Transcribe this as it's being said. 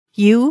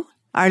You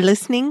are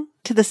listening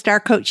to the Star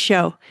Coach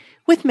Show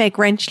with Meg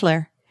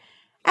Rentschler,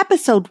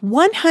 episode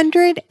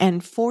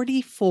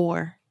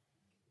 144.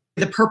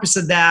 The purpose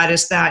of that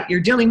is that you're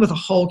dealing with a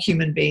whole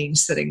human being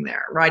sitting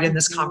there, right, in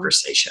this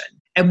conversation.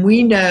 And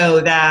we know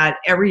that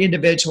every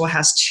individual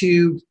has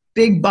two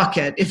big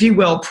bucket, if you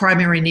will,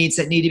 primary needs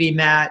that need to be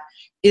met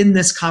in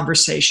this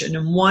conversation.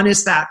 And one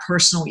is that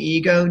personal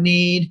ego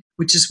need,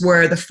 which is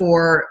where the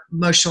 4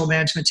 emotional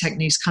management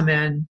techniques come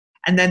in.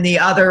 And then the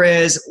other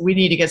is we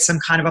need to get some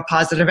kind of a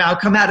positive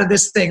outcome out of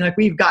this thing. Like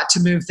we've got to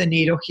move the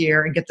needle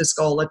here and get this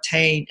goal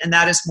attained. And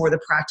that is more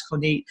the practical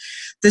need.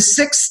 The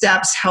 6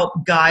 steps help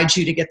guide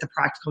you to get the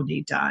practical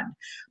need done.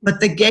 But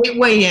the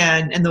gateway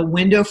in and the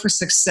window for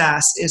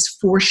success is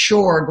for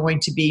sure going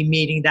to be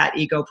meeting that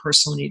ego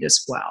personal need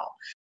as well.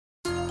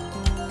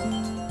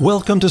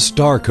 Welcome to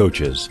Star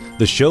Coaches,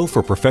 the show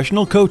for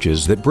professional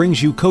coaches that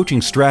brings you coaching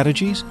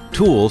strategies,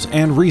 tools,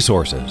 and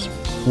resources.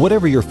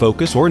 Whatever your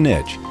focus or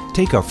niche,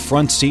 take a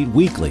front seat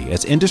weekly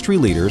as industry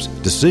leaders,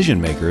 decision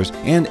makers,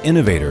 and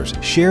innovators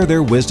share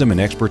their wisdom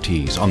and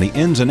expertise on the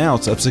ins and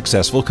outs of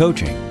successful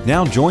coaching.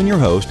 Now join your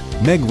host,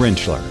 Meg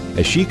Rentschler,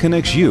 as she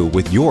connects you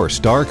with your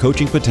star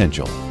coaching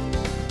potential.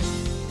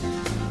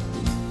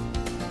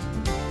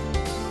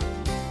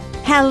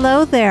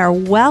 Hello there.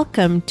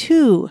 Welcome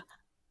to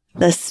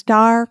the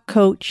Star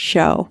Coach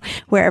Show,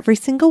 where every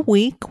single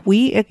week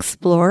we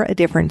explore a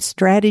different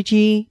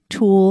strategy,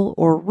 tool,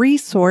 or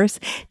resource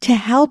to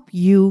help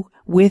you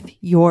with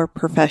your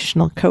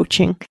professional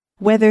coaching,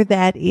 whether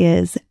that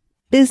is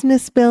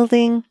business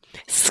building,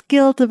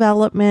 skill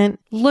development,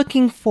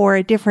 looking for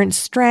a different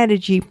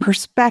strategy,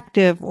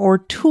 perspective, or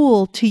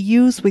tool to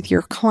use with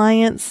your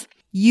clients.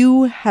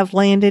 You have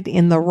landed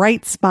in the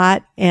right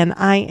spot, and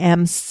I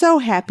am so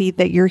happy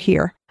that you're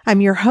here. I'm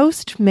your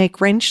host, Meg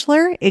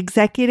Rentschler,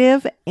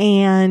 executive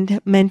and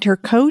mentor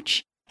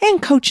coach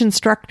and coach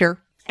instructor.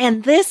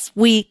 And this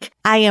week,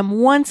 I am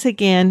once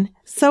again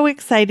so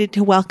excited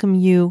to welcome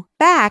you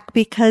back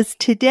because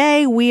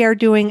today we are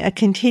doing a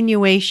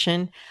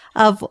continuation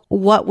of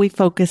what we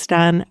focused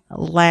on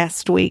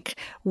last week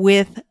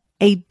with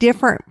a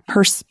different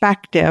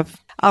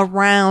perspective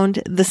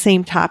around the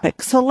same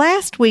topic. So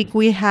last week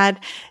we had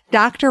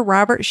Dr.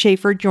 Robert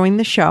Schaefer join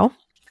the show.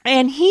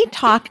 And he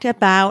talked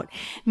about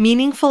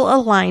Meaningful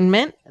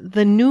Alignment,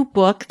 the new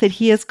book that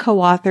he has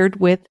co-authored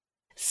with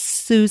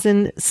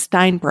Susan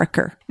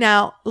Steinbrecher.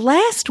 Now,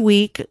 last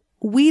week,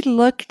 we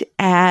looked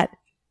at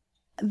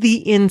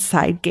the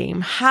inside game,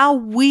 how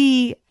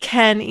we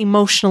can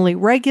emotionally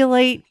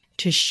regulate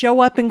to show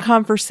up in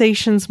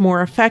conversations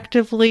more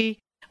effectively.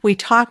 We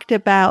talked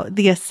about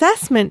the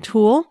assessment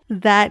tool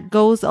that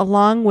goes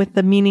along with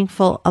the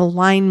Meaningful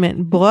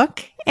Alignment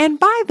book. And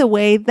by the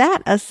way,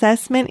 that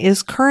assessment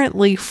is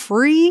currently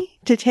free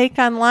to take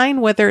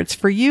online, whether it's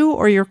for you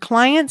or your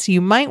clients.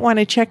 You might want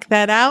to check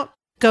that out.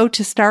 Go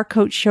to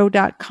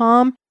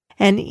starcoachshow.com,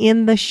 and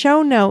in the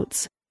show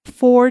notes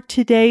for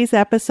today's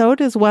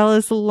episode, as well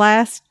as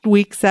last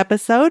week's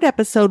episode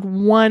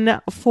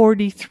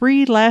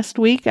 143 last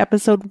week,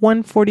 episode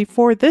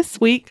 144 this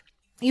week,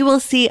 you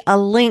will see a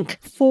link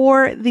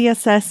for the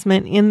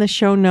assessment in the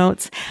show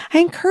notes. I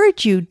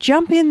encourage you,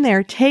 jump in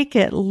there, take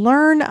it,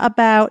 learn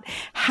about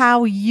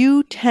how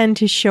you tend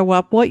to show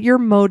up, what your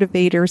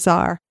motivators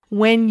are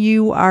when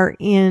you are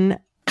in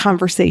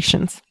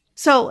conversations.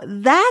 So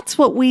that's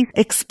what we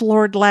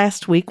explored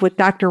last week with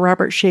Dr.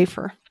 Robert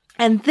Schaefer.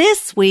 And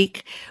this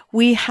week,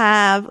 we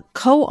have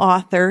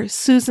co-author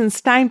Susan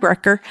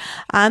Steinbrecher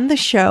on the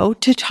show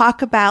to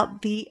talk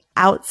about the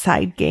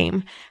outside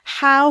game,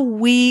 how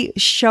we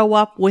show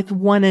up with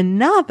one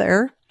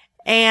another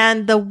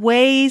and the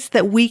ways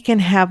that we can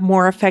have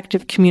more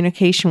effective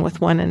communication with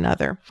one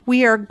another.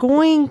 We are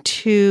going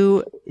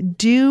to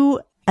do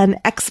an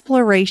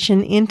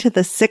exploration into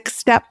the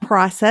 6-step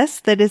process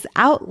that is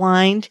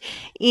outlined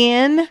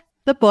in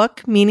the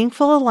book,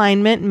 Meaningful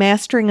Alignment,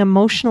 Mastering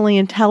Emotionally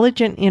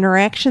Intelligent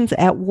Interactions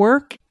at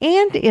Work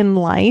and in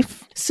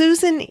Life.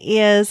 Susan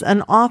is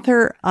an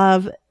author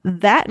of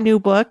that new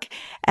book,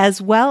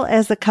 as well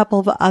as a couple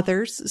of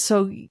others.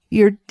 So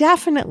you're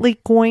definitely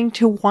going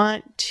to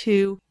want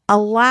to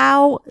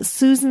allow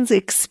Susan's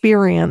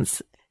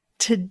experience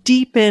to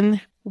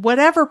deepen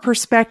whatever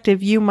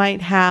perspective you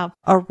might have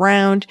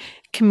around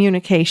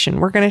communication.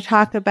 We're going to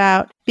talk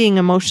about being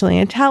emotionally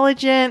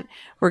intelligent.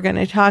 We're going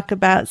to talk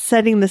about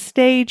setting the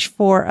stage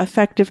for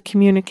effective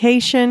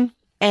communication,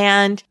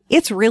 and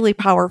it's really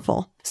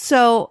powerful.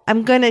 So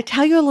I'm going to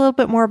tell you a little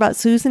bit more about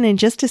Susan in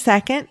just a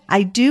second.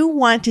 I do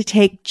want to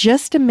take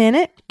just a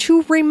minute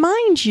to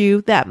remind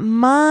you that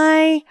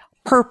my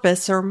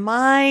purpose or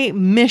my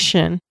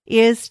mission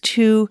is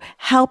to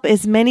help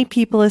as many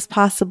people as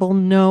possible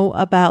know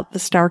about the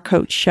Star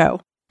Coach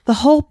Show. The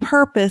whole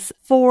purpose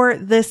for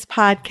this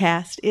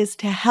podcast is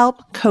to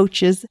help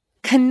coaches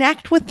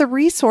connect with the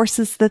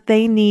resources that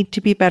they need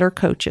to be better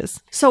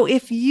coaches. So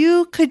if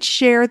you could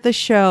share the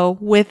show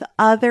with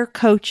other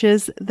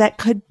coaches that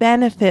could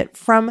benefit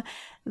from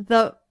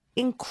the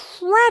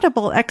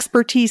incredible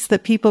expertise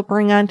that people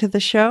bring onto the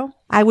show,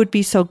 I would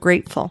be so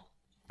grateful.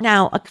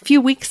 Now, a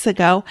few weeks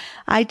ago,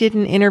 I did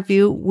an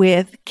interview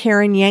with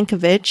Karen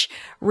Yankovich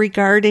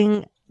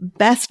regarding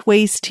best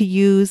ways to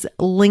use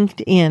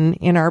LinkedIn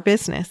in our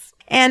business.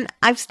 And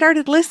I've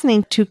started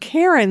listening to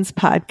Karen's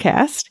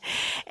podcast,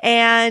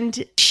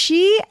 and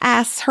she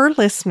asks her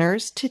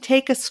listeners to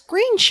take a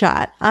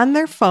screenshot on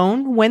their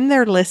phone when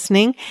they're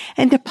listening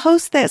and to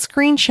post that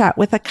screenshot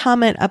with a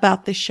comment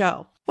about the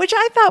show, which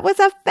I thought was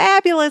a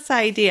fabulous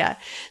idea.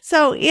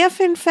 So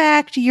if in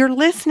fact you're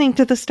listening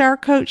to the Star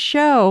Coach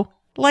Show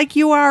like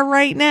you are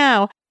right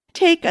now,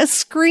 take a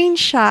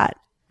screenshot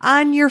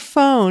on your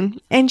phone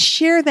and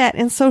share that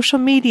in social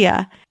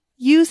media.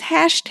 Use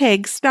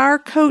hashtag Star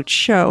Coach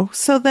Show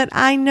so that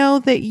I know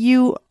that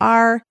you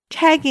are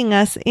tagging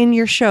us in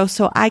your show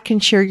so I can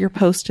share your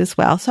post as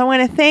well. So I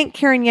want to thank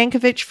Karen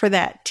Yankovich for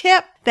that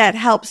tip. That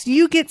helps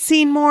you get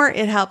seen more.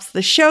 It helps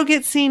the show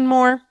get seen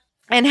more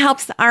and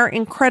helps our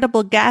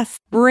incredible guests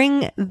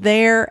bring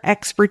their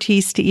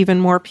expertise to even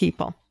more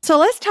people. So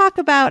let's talk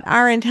about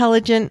our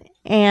intelligent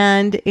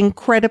and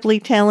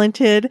incredibly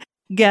talented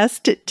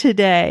guest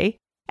today.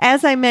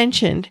 As I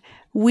mentioned,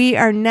 we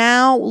are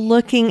now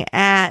looking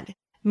at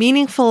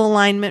meaningful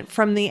alignment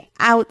from the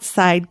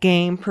outside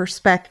game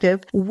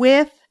perspective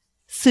with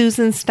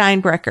Susan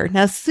Steinbrecher.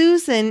 Now,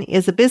 Susan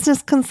is a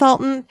business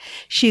consultant.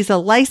 She's a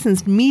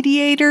licensed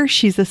mediator.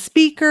 She's a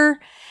speaker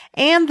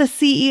and the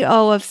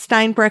CEO of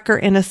Steinbrecher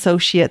and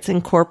Associates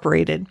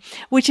Incorporated,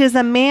 which is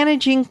a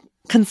managing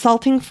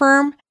consulting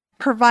firm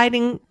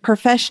providing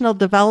professional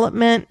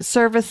development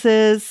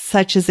services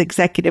such as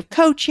executive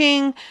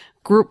coaching,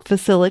 group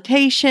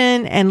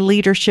facilitation, and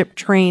leadership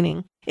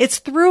training. It's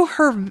through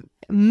her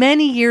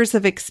many years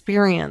of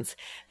experience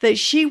that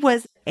she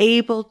was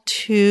able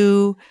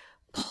to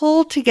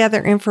pull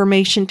together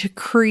information to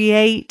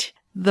create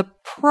the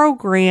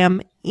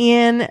program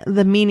in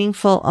the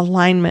Meaningful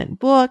Alignment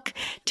book,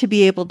 to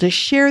be able to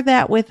share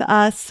that with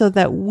us so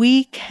that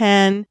we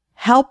can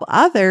help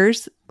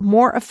others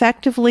more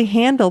effectively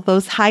handle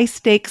those high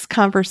stakes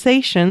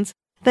conversations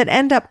that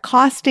end up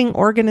costing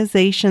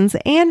organizations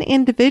and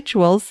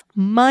individuals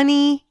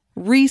money,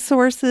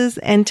 resources,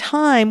 and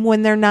time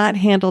when they're not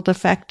handled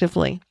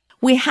effectively.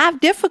 We have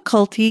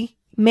difficulty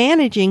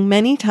managing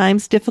many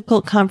times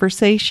difficult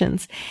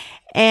conversations,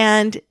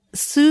 and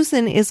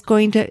Susan is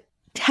going to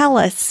tell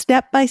us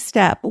step by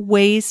step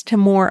ways to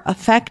more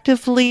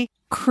effectively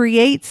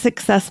create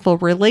successful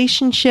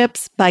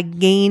relationships by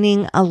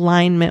gaining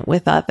alignment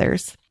with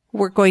others.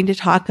 We're going to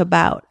talk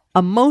about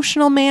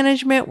emotional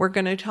management. We're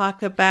going to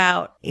talk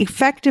about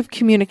effective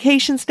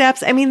communication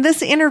steps. I mean,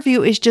 this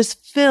interview is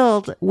just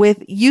filled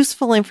with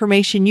useful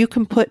information you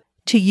can put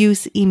to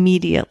use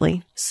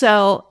immediately.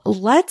 So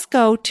let's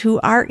go to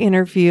our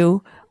interview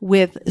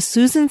with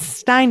Susan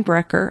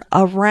Steinbrecher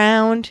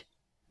around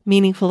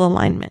meaningful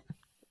alignment.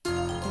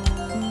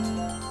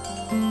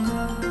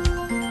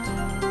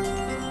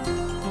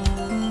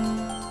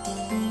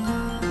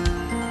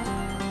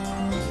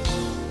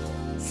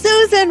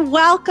 Susan,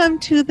 welcome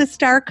to the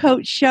Star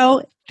Coach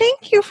Show.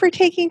 Thank you for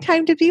taking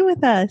time to be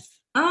with us.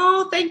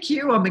 Oh, thank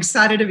you. I'm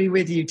excited to be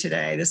with you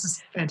today. This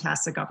is a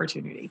fantastic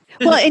opportunity.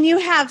 Well, and you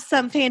have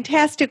some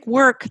fantastic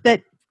work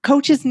that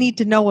coaches need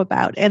to know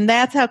about. And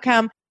that's how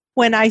come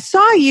when I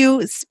saw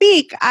you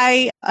speak,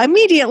 I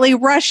immediately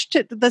rushed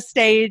to the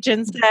stage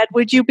and said,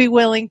 would you be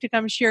willing to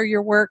come share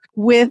your work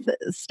with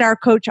Star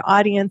Coach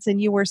audience?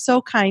 And you were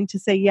so kind to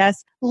say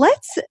yes.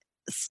 Let's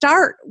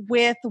start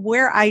with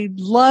where I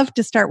love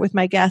to start with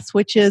my guests,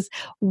 which is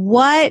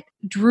what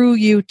drew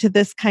you to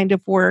this kind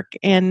of work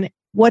and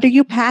what are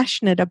you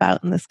passionate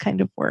about in this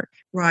kind of work?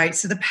 Right.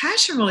 So the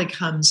passion really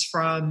comes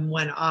from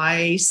when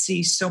I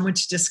see so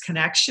much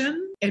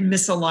disconnection and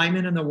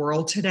misalignment in the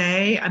world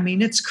today. I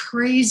mean, it's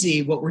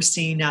crazy what we're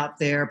seeing out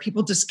there.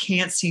 People just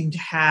can't seem to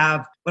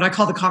have what I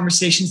call the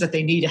conversations that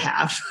they need to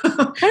have.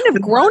 Kind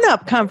of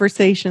grown-up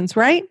conversations,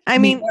 right? I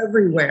mean,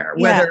 everywhere,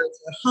 whether it's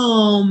at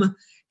home,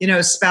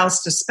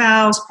 spouse to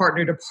spouse,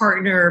 partner to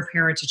partner,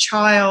 parent to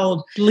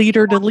child,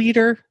 leader to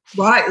leader.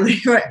 Right.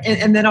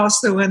 And then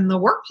also in the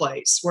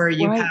workplace where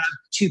you have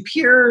two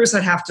peers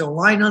that have to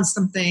align on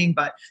something,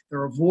 but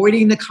they're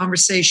avoiding the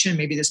conversation.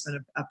 Maybe there's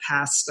been a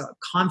past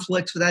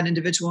conflict with that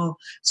individual,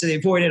 so they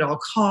avoid it at all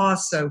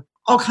costs. So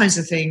all kinds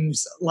of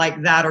things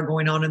like that are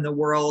going on in the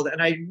world.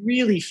 And I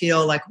really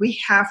feel like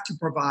we have to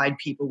provide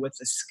people with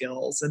the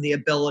skills and the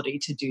ability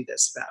to do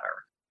this better,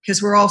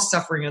 because we're all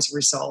suffering as a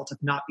result of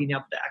not being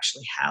able to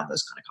actually have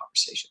those kind of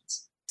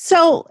conversations.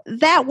 So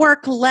that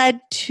work led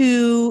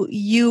to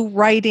you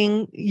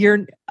writing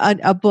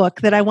a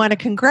book that I want to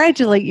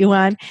congratulate you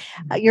on.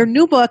 Your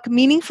new book,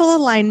 Meaningful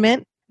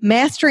Alignment,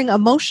 Mastering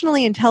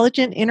Emotionally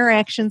Intelligent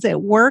Interactions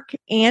at Work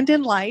and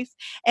in Life.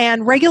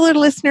 And regular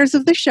listeners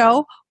of the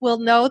show will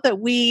know that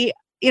we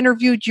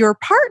interviewed your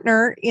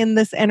partner in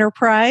this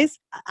enterprise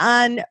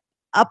on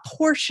a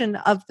portion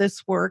of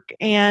this work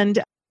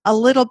and a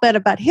little bit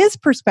about his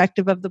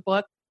perspective of the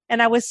book.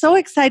 And I was so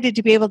excited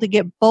to be able to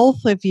get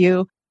both of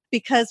you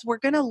because we're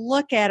going to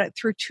look at it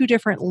through two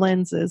different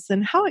lenses.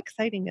 And how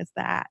exciting is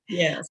that?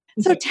 Yes.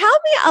 So tell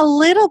me a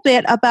little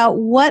bit about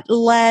what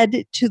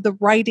led to the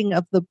writing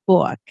of the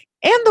book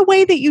and the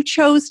way that you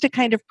chose to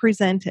kind of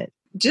present it.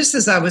 Just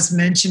as I was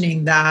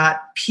mentioning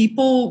that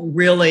people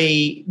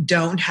really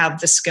don't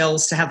have the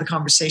skills to have the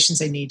conversations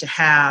they need to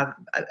have.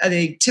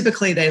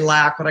 They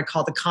lack what I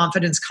call the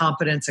confidence,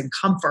 competence, and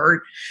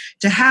comfort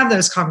to have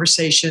those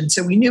conversations.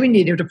 So we knew we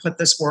needed to put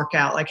this work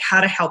out, like how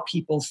to help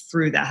people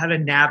through that, how to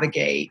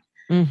navigate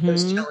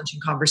those challenging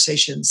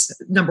conversations.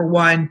 Number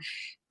one.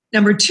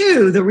 Number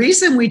two, the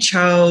reason we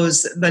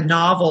chose the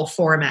novel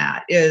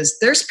format is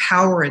there's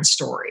power in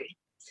story.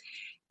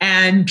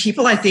 And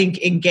people, I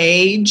think,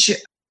 engage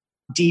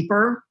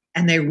deeper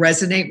and they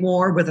resonate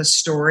more with a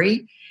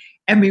story.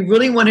 And we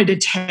really wanted to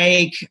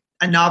take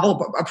a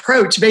novel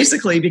approach,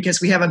 basically, because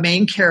we have a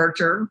main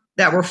character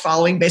that we're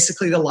following,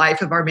 basically the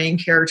life of our main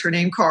character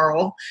named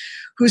Carl,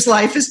 whose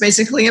life is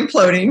basically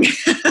imploding,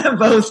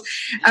 both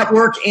at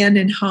work and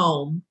in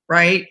home,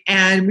 right?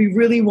 And we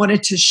really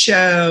wanted to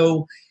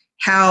show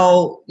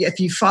how, if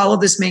you follow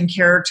this main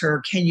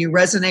character, can you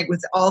resonate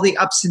with all the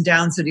ups and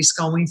downs that he's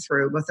going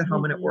through, both at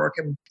home and at work?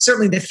 And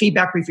certainly the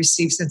feedback we've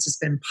received since it's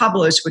been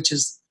published, which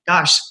is,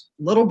 a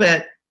little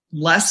bit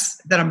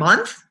less than a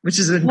month, which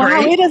has been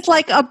great. It is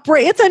like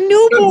it's a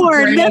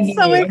newborn. That's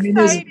so exciting.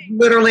 It's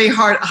literally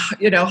hot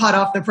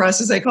off the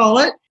press, as they call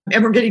it.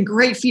 And we're getting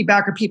great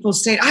feedback of people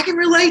saying, I can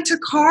relate to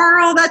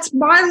Carl. That's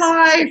my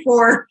life.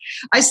 Or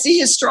I see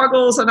his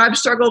struggles and I've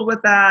struggled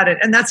with that.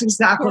 And that's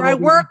exactly what I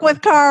work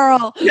with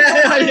Carl.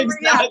 Yeah,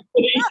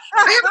 exactly.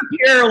 I have a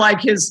peer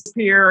like his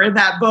peer in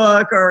that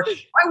book, or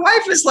my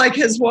wife is like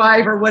his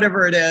wife, or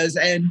whatever it is.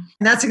 And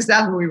that's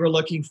exactly what we were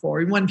looking for.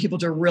 We wanted people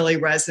to really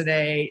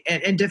resonate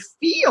and to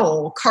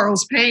feel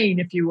Carl's pain,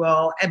 if you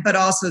will, but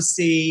also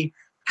see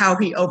how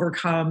he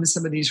overcomes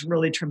some of these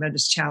really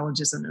tremendous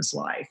challenges in his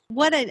life.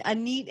 What a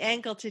neat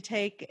angle to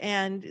take.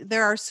 And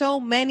there are so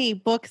many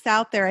books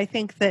out there. I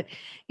think that,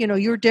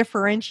 your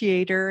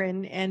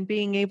differentiator and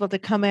being able to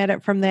come at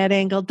it from that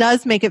angle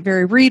does make it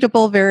very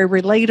readable, very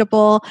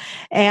relatable,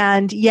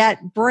 and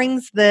yet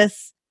brings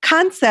this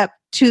concept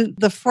to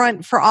the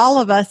front for all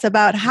of us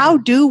about how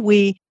do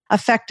we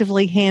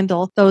effectively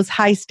handle those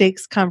high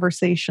stakes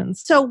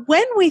conversations. So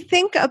when we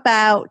think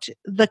about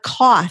the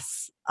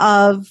costs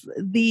of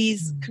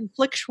these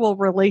conflictual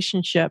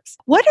relationships,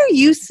 what are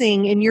you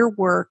seeing in your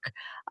work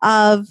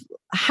of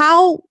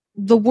how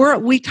the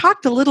world, we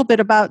talked a little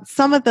bit about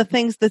some of the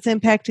things that's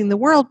impacting the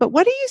world, but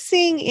what are you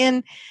seeing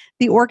in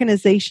the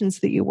organizations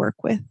that you work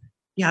with?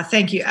 Yeah,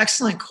 thank you.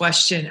 Excellent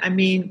question. I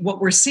mean, what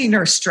we're seeing,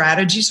 our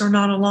strategies are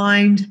not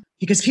aligned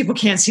because people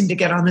can't seem to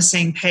get on the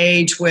same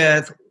page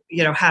with,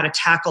 how to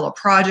tackle a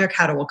project,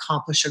 how to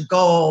accomplish a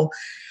goal.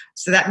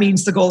 So that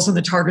means the goals and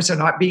the targets are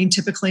not being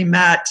typically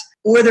met,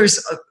 or there's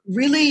a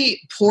really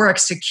poor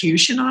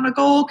execution on a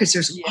goal because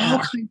there's all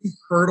kinds of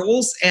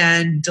hurdles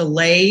and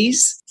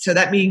delays. So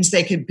that means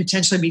they could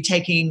potentially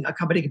a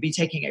company could be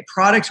taking a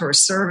product or a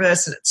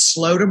service and it's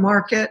slow to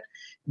market.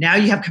 Now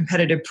you have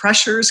competitive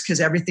pressures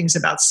because everything's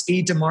about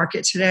speed to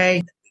market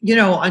today.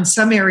 On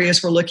some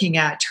areas, we're looking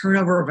at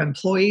turnover of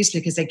employees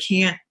because they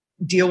can't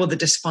deal with the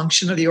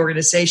dysfunction of the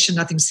organization.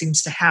 Nothing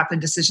seems to happen.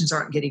 Decisions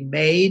aren't getting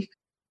made.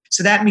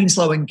 So that means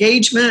low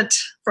engagement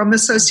from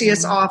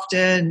associates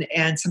often,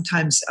 and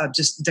sometimes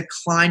just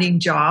declining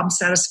job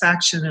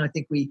satisfaction. And I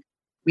think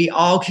we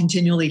all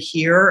continually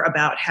hear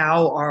about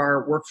how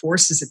our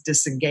workforce is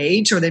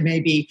disengaged, or they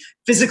may be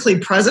physically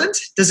present.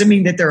 Doesn't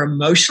mean that they're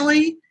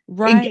emotionally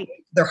engaged.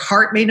 Their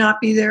heart may not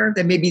be there.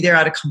 They may be there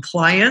out of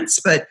compliance,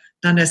 but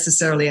not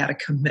necessarily out of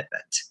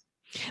commitment.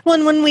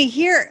 Well, when we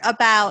hear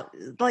about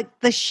like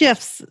the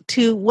shifts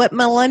to what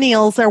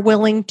millennials are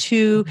willing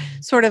to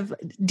sort of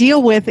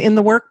deal with in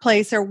the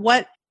workplace, or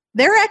what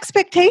their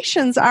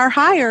expectations are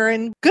higher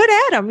and good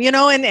at them,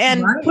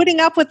 and putting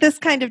up with this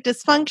kind of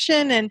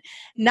dysfunction and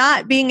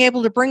not being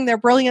able to bring their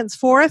brilliance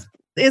forth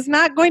is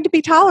not going to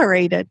be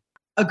tolerated.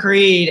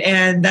 Agreed.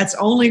 And that's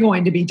only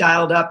going to be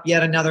dialed up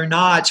yet another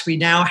notch. We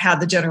now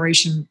have the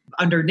generation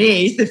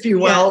underneath, if you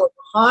will,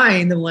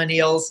 behind the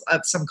millennials.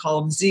 Some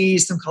call them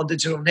Zs, some call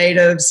digital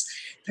natives.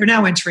 They're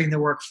now entering the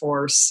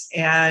workforce,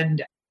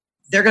 and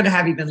they're going to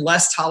have even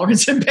less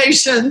tolerance and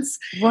patience.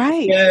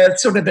 Right.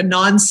 Sort of the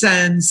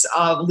nonsense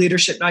of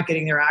leadership not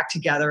getting their act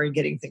together and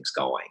getting things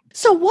going.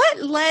 So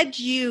what led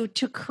you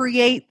to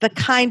create the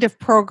kind of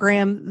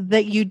program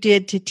that you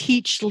did to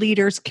teach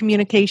leaders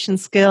communication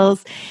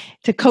skills,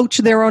 to coach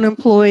their own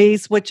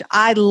employees, which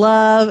I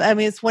love? I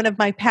mean, it's one of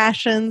my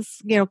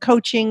passions,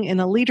 coaching in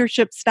a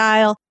leadership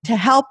style to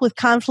help with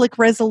conflict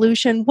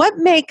resolution. What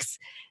makes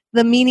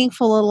the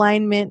meaningful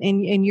alignment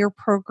in your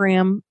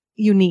program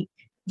unique?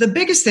 The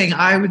biggest thing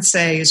I would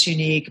say is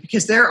unique,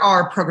 because there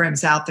are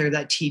programs out there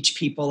that teach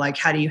people like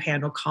how do you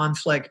handle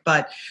conflict,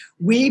 but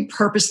we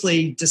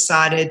purposely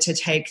decided to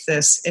take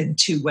this in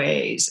two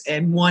ways.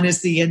 And one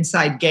is the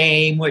inside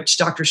game, which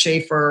Dr.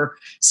 Schaefer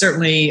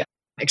certainly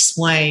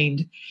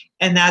explained.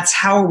 And that's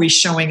how are we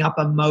showing up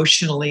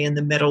emotionally in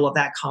the middle of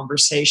that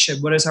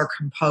conversation? What does our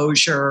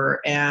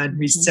composure and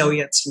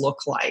resilience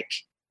look like?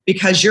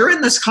 Because you're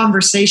in this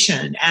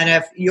conversation, and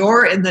if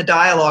you're in the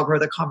dialogue or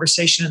the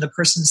conversation and the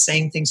person's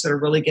saying things that are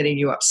really getting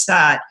you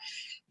upset,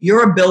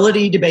 your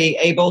ability to be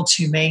able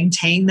to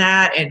maintain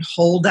that and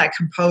hold that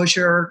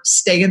composure,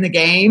 stay in the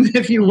game,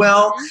 if you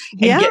will,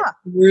 and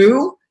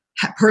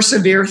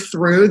persevere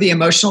through the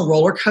emotional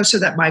roller coaster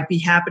that might be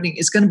happening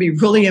is going to be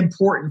really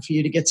important for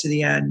you to get to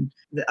the end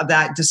of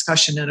that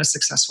discussion in a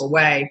successful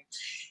way.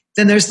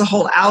 Then there's the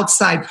whole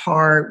outside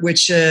part,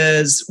 which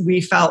is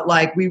we felt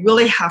like we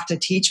really have to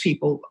teach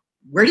people,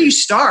 where do you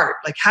start?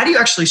 Like, how do you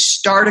actually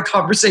start a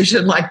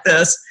conversation like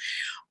this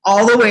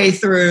all the way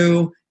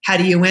through? How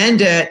do you end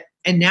it?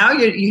 And now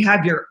you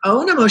have your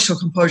own emotional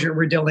composure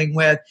we're dealing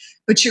with,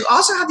 but you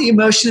also have the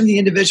emotion of the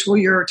individual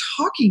you're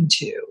talking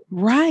to.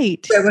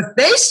 Right. So if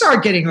they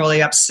start getting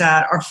really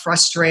upset or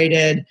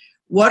frustrated,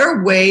 what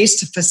are ways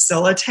to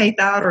facilitate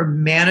that or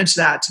manage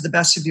that to the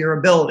best of your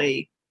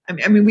ability?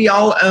 I mean, we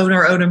all own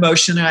our own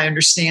emotion, and I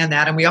understand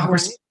that, and we all have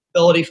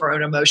responsibility for our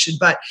own emotion.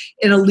 But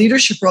in a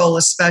leadership role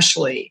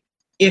especially,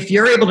 if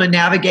you're able to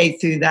navigate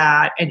through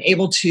that and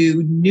able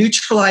to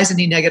neutralize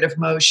any negative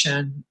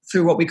emotion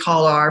through what we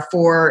call our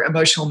 4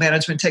 emotional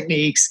management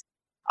techniques,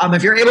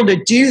 if you're able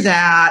to do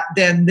that,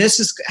 then this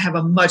is have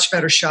a much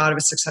better shot of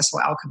a successful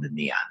outcome in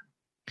the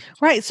end.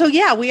 Right. So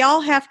yeah, we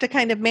all have to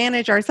kind of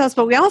manage ourselves,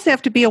 but we also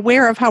have to be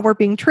aware of how we're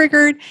being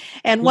triggered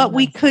and what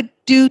we could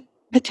do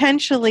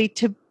potentially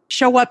to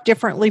show up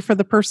differently for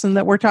the person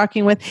that we're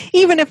talking with,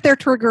 even if they're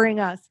triggering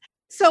us.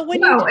 So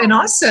when and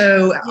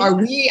also, are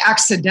we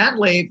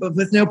accidentally, but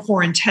with no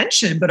poor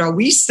intention, but are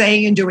we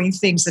saying and doing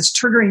things that's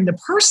triggering the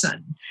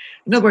person?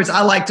 In other words,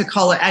 I like to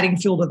call it adding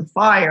fuel to the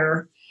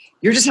fire.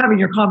 You're just having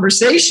your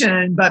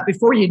conversation, but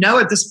before you know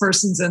it, this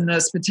person's in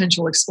this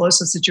potential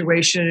explosive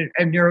situation,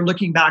 and you're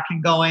looking back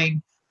and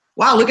going,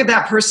 wow, look at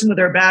that person with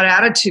their bad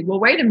attitude. Well,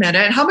 wait a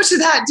minute. How much of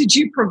that did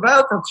you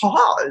provoke or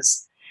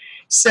cause?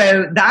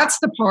 So that's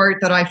the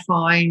part that I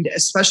find,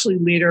 especially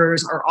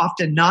leaders are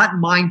often not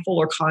mindful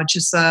or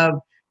conscious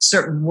of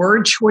certain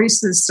word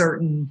choices,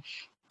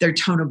 their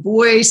tone of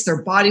voice,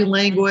 their body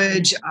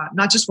language,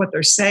 not just what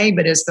they're saying,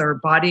 but is their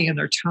body and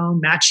their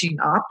tone matching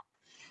up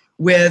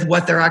with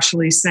what they're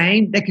actually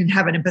saying? They can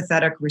have an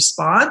empathetic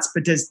response,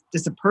 but does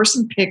the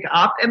person pick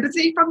up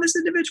empathy from this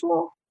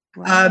individual?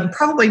 Right.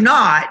 Probably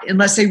not,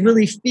 unless they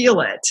really feel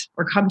it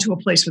or come to a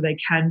place where they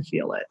can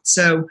feel it.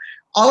 So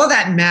all of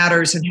that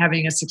matters in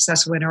having a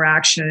successful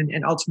interaction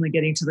and ultimately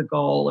getting to the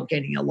goal of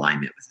gaining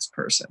alignment with this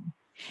person.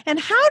 And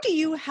how do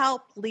you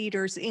help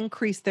leaders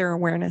increase their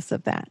awareness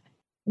of that?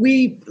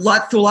 Through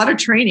a lot of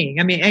training,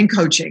 and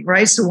coaching,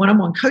 right? So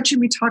one-on-one coaching,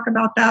 we talk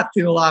about that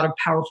through a lot of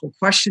powerful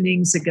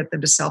questionings to get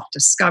them to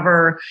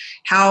self-discover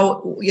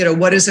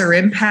what is their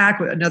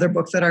impact. Another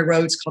book that I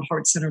wrote is called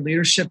Heart-Centered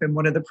Leadership. And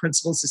one of the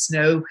principles is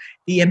know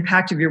the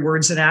impact of your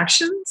words and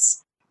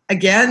actions.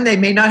 Again, they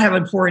may not have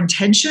a poor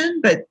intention,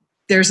 but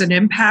there's an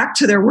impact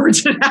to their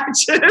words and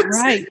actions.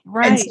 Right.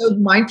 And so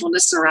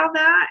mindfulness around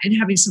that and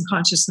having some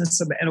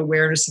consciousness and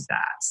awareness of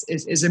that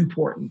is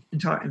important in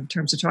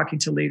terms of talking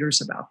to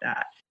leaders about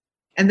that.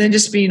 And then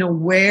just being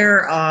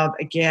aware of,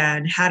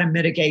 again, how to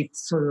mitigate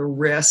sort of the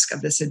risk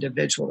of this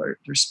individual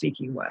they're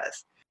speaking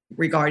with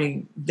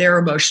regarding their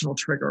emotional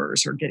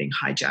triggers or getting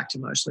hijacked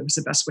emotionally. What's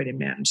the best way to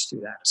manage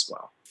through that as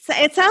well? So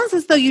it sounds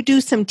as though you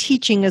do some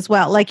teaching as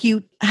well, like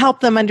you help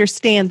them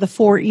understand the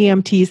 4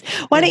 EMTs.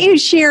 Why don't you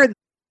share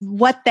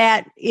what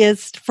that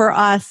is for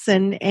us,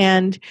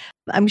 and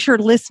I'm sure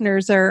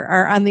listeners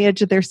are on the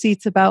edge of their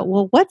seats about,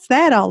 well, what's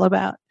that all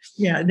about?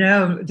 Yeah,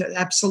 no,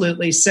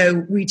 absolutely.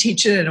 So we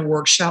teach it in a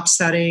workshop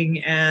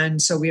setting. And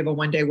so we have a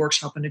 1-day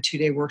workshop and a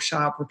 2-day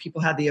workshop where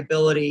people have the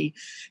ability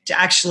to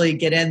actually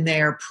get in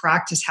there,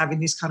 practice having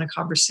these kind of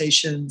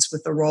conversations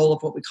with the role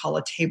of what we call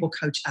a table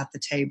coach at the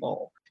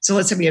table. So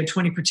let's say we have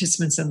 20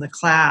 participants in the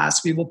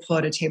class. We will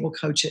put a table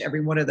coach at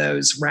every one of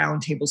those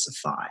round tables of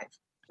 5.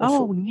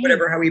 How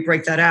we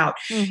break that out.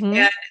 Mm-hmm.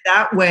 And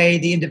that way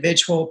the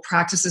individual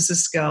practices a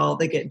skill.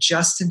 They get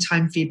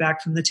just-in-time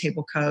feedback from the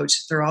table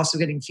coach. They're also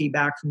getting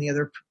feedback from the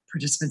other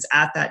participants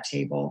at that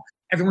table.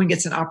 Everyone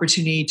gets an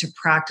opportunity to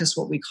practice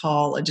what we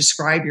call a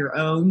describe your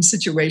own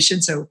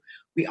situation. So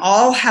we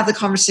all have the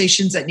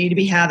conversations that need to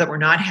be had that we're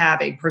not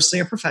having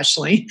personally or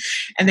professionally.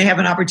 And they have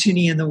an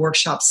opportunity in the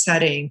workshop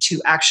setting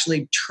to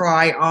actually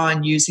try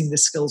on using the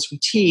skills we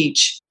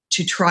teach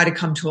to try to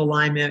come to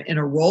alignment in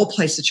a role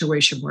play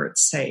situation where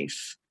it's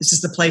safe. This is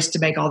the place to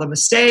make all the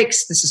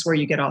mistakes. This is where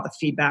you get all the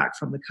feedback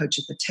from the coach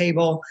at the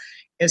table,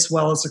 as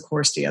well as, of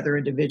course, the other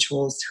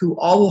individuals who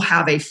all will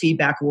have a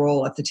feedback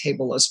role at the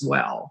table as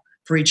well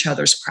for each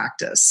other's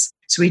practice.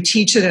 So we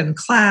teach it in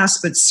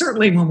class, but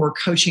certainly when we're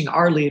coaching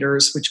our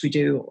leaders, which we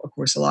do, of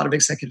course, a lot of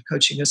executive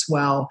coaching as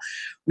well,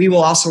 we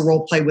will also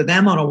role play with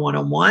them on a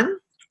one-on-one,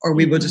 or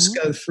we will just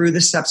go through the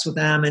steps with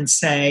them and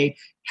say,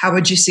 how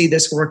would you see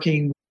this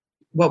working?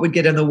 What would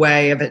get in the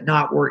way of it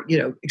not work,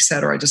 et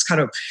cetera. Just kind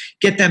of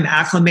get them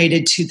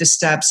acclimated to the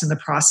steps and the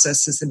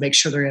processes and make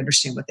sure they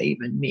understand what they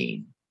even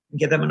mean. and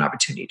give them an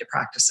opportunity to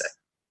practice it.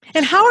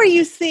 And how are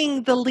you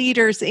seeing the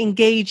leaders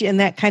engage in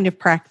that kind of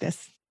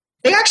practice?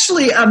 They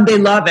actually, they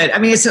love it. I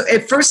mean,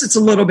 at first it's a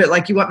little bit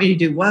like, you want me to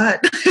do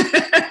what?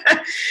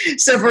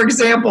 So for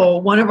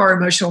example, one of our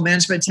emotional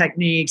management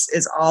techniques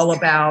is all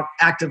about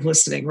active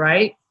listening,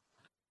 right?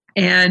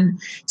 And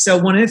so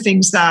one of the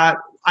things that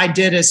I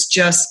did is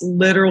just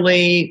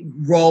literally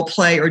role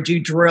play or do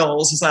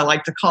drills, as I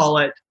like to call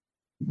it,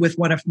 with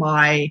one of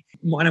my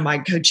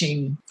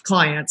coaching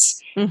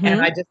clients. Mm-hmm.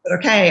 And I just said,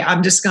 okay,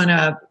 I'm just going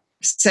to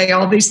say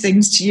all these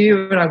things to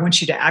you, and I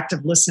want you to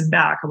actively listen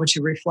back. I want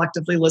you to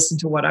reflectively listen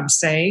to what I'm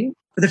saying,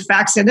 for the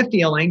facts and the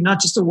feeling, not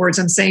just the words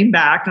I'm saying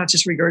back, not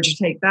just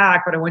regurgitate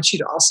back, but I want you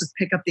to also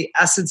pick up the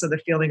essence of the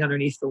feeling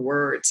underneath the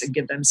words and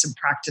give them some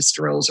practice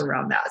drills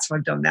around that. So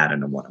I've done that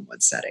in a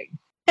one-on-one setting.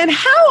 And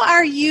how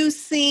are you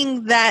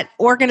seeing that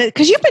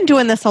because you've been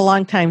doing this a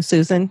long time,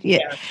 Susan.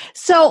 Yeah.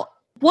 So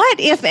what,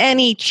 if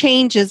any,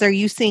 changes are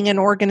you seeing in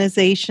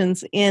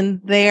organizations in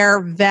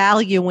their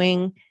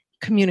valuing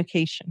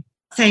communication?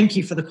 Thank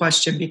you for the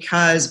question,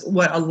 because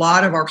what a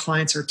lot of our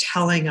clients are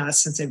telling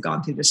us since they've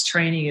gone through this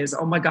training is,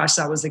 oh my gosh,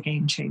 that was a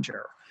game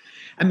changer.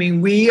 I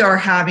mean, we are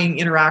having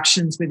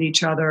interactions with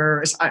each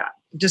other.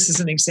 Just as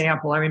an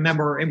example, I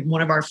remember in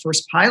one of our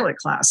first pilot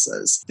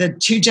classes, the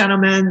two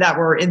gentlemen that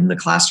were in the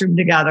classroom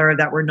together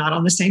that were not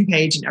on the same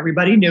page, and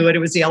everybody knew it. It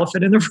was the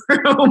elephant in the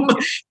room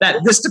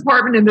that this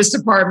department and this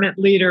department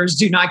leaders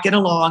do not get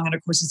along. And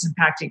of course, it's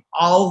impacting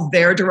all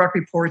their direct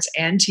reports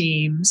and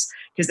teams,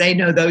 because they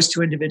know those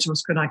two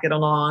individuals could not get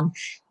along.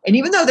 And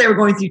even though they were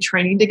going through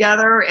training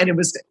together and it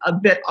was a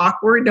bit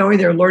awkward knowing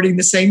they're learning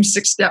the same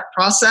 6-step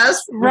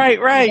process. Right.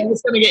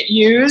 It's going to get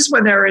used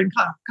when they're in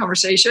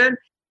conversation.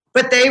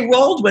 But they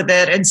rolled with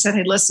it and said,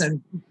 hey,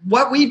 listen,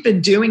 what we've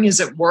been doing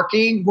isn't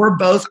working. We're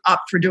both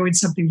up for doing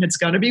something that's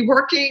going to be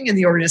working. And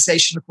the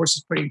organization, of course,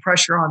 is putting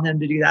pressure on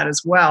them to do that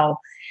as well.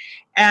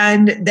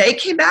 And they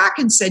came back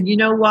and said, you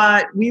know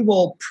what? We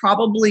will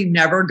probably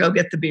never go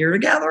get the beer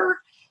together,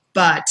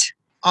 but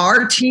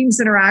our team's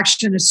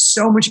interaction is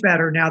so much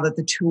better now that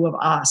the two of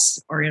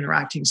us are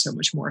interacting so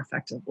much more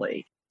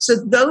effectively. So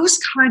those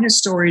kind of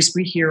stories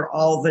we hear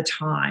all the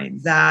time,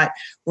 that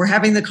we're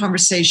having the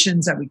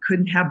conversations that we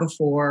couldn't have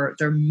before.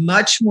 They're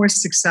much more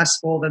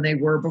successful than they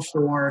were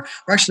before.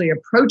 We're actually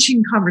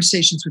approaching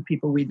conversations with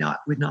people we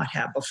would not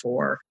have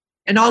before.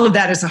 And all of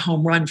that is a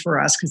home run for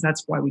us, because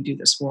that's why we do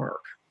this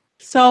work.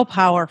 So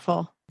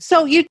powerful.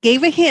 So you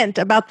gave a hint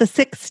about the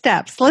 6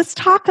 steps. Let's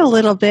talk a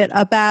little bit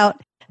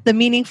about the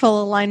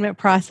meaningful alignment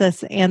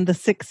process and the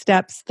 6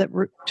 steps that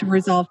to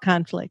resolve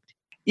conflict.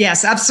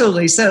 Yes,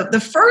 absolutely. So the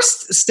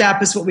first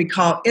step is what we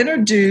call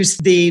introduce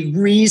the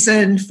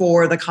reason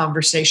for the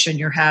conversation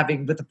you're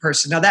having with the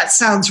person. Now that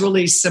sounds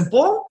really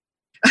simple,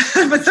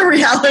 but the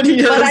reality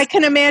is... But I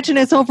can imagine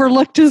it's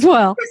overlooked as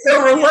well. It's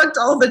overlooked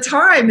all the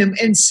time.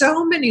 And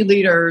so many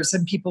leaders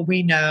and people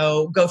we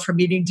know go from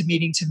meeting to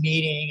meeting to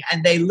meeting,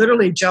 and they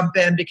literally jump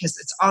in because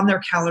it's on their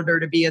calendar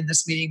to be in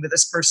this meeting with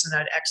this person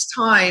at X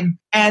time.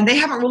 And they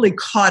haven't really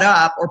caught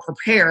up or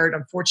prepared,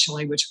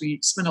 unfortunately, which we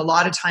spend a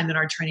lot of time in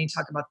our training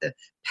talking about the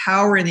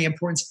power and the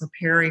importance of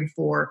preparing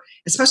for,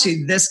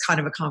 especially this kind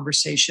of a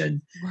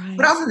conversation. Right.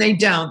 But often they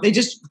don't. They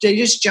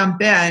just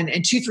jump in,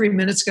 and 2-3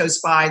 minutes goes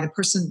by. The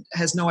person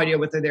has no idea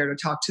what they're there to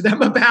talk to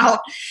them about.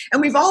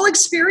 And we've all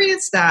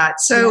experienced that.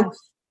 So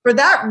for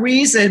that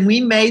reason,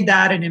 we made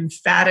that an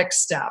emphatic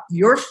step.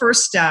 Your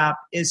first step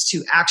is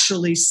to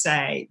actually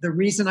say, the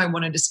reason I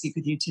wanted to speak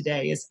with you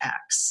today is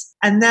X.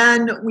 And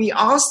then we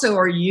also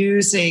are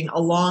using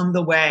along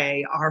the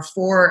way our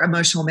 4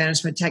 emotional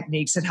management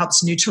techniques that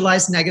helps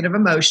neutralize negative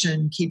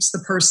emotion, keeps the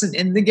person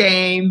in the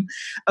game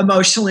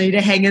emotionally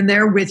to hang in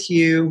there with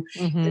you.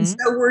 Mm-hmm. And so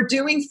we're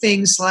doing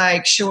things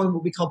like showing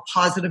what we call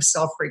positive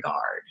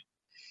self-regard.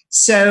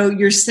 So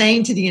you're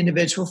saying to the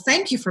individual,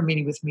 thank you for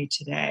meeting with me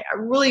today. I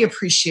really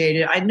appreciate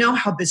it. I know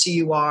how busy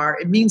you are.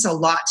 It means a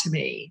lot to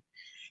me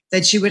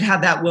that you would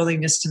have that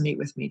willingness to meet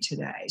with me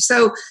today.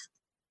 So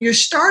you're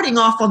starting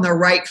off on the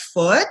right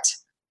foot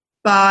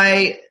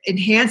by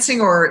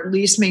enhancing or at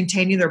least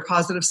maintaining their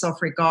positive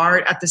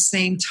self-regard at the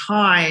same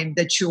time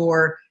that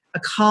you're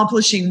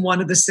accomplishing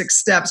one of the 6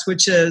 steps,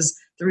 which is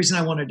the reason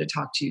I wanted to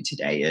talk to you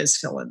today is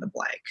fill in the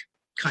blank.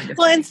 Kind of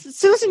thing. And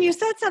Susan, you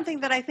said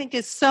something that I think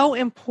is so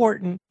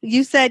important.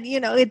 You said,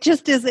 it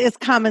just is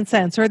common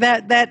sense, or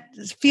that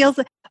feels,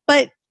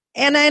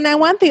 and I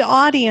want the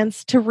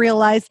audience to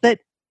realize that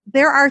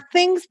there are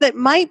things that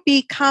might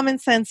be common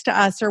sense to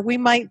us, or we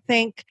might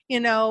think,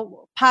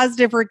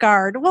 positive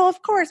regard. Well,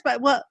 of course,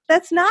 but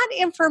that's not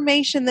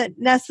information that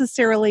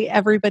necessarily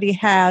everybody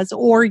has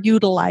or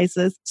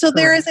utilizes. So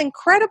there is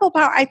incredible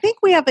power. I think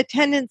we have a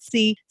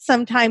tendency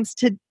sometimes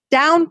to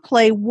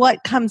downplay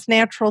what comes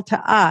natural to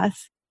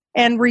us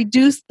and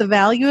reduce the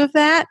value of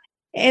that.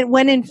 And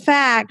when in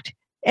fact,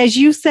 as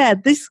you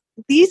said,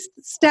 these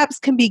steps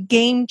can be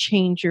game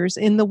changers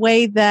in the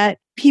way that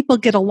people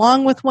get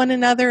along with one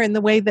another, in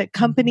the way that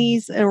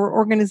companies or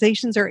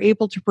organizations are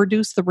able to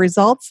produce the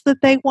results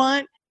that they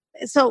want.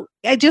 So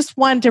I just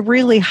wanted to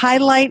really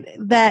highlight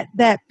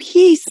that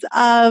piece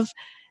of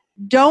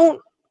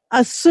don't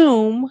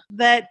assume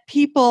that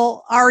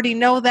people already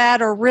know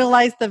that or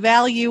realize the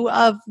value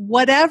of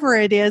whatever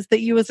it is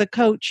that you as a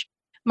coach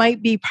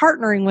might be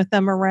partnering with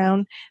them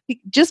around.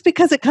 Just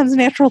because it comes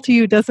natural to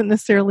you doesn't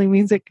necessarily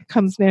mean it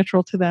comes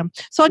natural to them.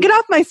 So I'll get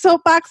off my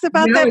soapbox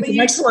about that. It's an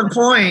excellent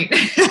point.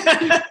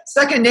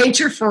 Second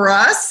nature for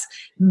us,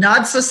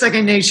 not so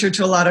second nature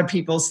to a lot of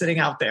people sitting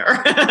out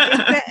there.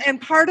 And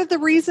part of the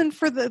reason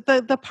for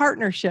the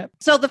partnership.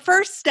 So the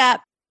first step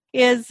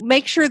is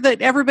make sure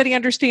that everybody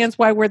understands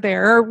why we're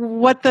there or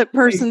what the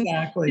person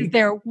is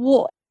there.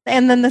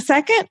 And then the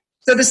second?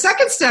 So the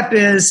second step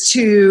is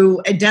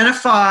to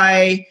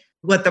identify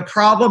what the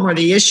problem or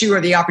the issue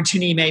or the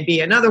opportunity may be.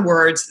 In other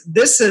words,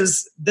 this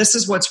is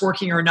what's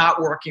working or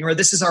not working, or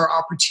this is our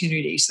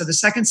opportunity. So the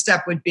second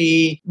step would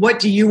be, what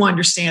do you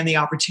understand the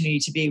opportunity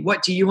to be?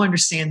 What do you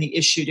understand the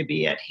issue to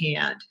be at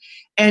hand?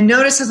 And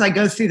notice as I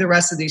go through the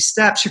rest of these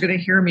steps, you're going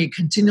to hear me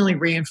continually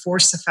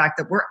reinforce the fact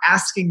that we're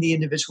asking the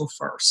individual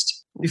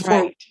first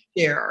before we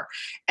share.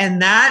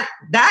 And that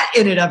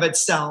in and of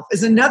itself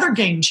is another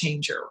game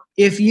changer.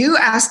 If you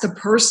ask the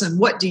person,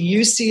 what do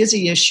you see as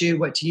the issue?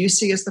 What do you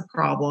see as the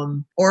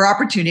problem or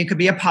opportunity? It could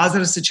be a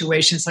positive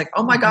situation. It's like,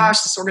 oh my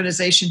gosh, this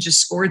organization just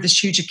scored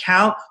this huge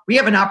account. We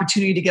have an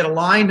opportunity to get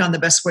aligned on the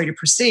best way to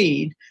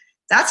proceed.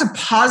 That's a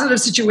positive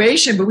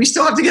situation, but we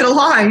still have to get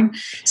aligned.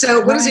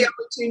 So what is the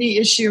opportunity,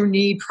 issue,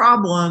 need,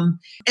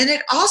 problem? And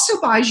it also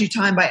buys you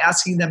time by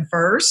asking them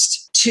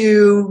first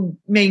to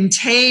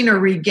maintain or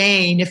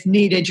regain, if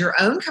needed, your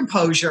own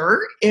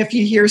composure. If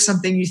you hear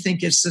something you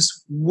think is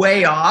just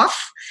way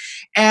off,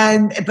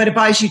 but it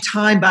buys you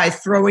time by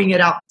throwing it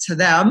out to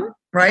them,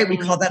 right? We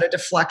call that a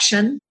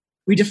deflection.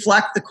 We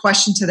deflect the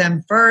question to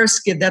them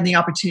first, give them the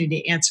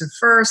opportunity to answer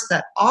first.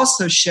 That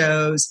also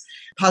shows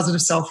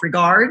positive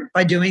self-regard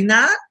by doing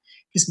that,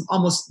 because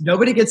almost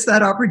nobody gets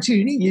that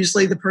opportunity.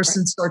 Usually the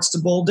person starts to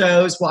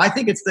bulldoze, well, I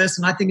think it's this,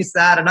 and I think it's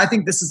that, and I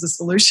think this is the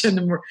solution.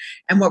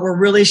 And what we're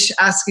really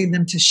asking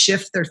them to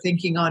shift their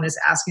thinking on is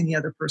asking the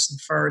other person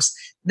first.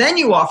 Then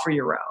you offer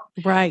your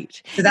own.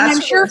 Right. So and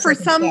I'm sure for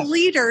some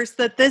leaders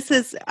that this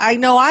is, I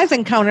know I've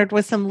encountered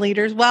with some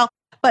leaders, well,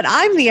 but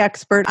I'm the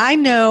expert. I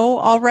know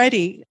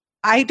already.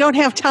 I don't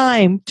have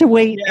time to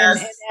wait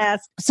and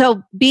ask.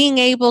 So being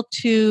able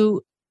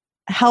to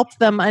help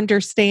them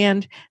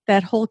understand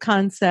that whole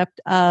concept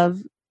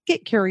of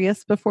get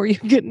curious before you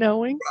get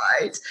knowing.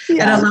 Right.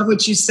 Yeah. And I love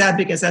what you said,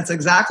 because that's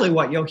exactly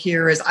what you'll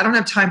hear is, I don't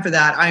have time for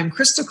that. I'm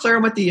crystal clear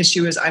on what the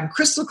issue is. I'm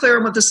crystal clear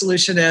on what the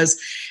solution is.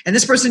 And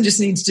this person just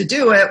needs to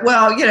do it.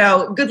 Well,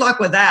 good luck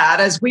with that.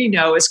 As we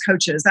know, as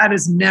coaches, that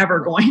is never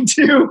going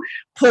to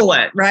pull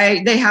it,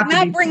 right? They have to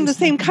not bring the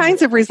same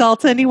kinds of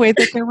results anyway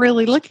that they're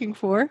really looking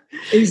for.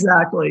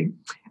 Exactly.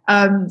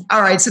 All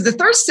right. So the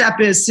third step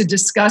is to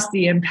discuss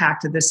the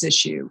impact of this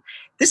issue.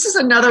 This is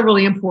another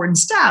really important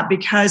step,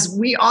 because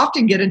we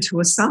often get into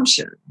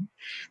assumption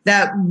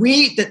that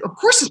of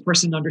course this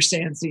person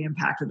understands the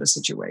impact of the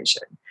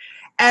situation.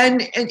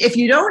 And if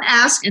you don't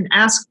ask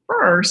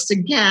first,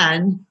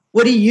 again,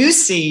 what do you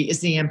see is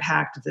the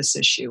impact of this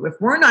issue? If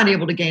we're not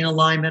able to gain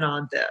alignment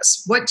on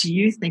this, what do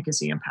you think is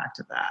the impact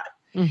of that?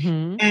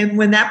 Mm-hmm. And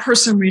when that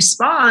person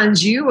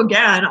responds, you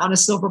again on a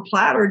silver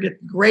platter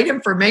get great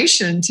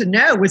information to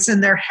know what's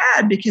in their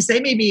head, because they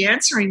may be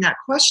answering that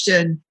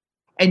question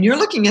and you're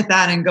looking at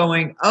that and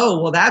going, oh,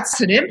 well,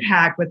 that's an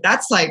impact, but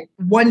that's like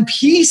one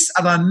piece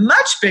of a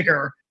much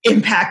bigger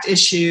impact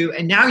issue.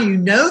 And now you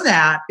know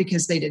that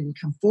because they didn't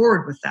come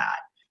forward with that.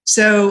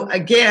 So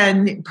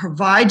again,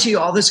 provide you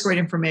all this great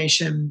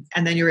information,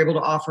 and then you're able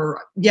to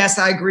offer, yes,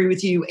 I agree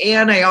with you.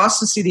 And I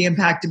also see the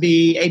impact to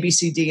be A, B,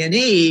 C, D, and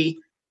E.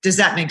 Does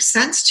that make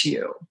sense to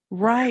you?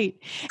 Right.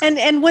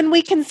 And when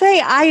we can say,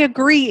 I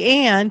agree,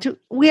 and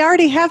we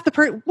already have we'd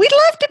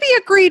love to be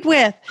agreed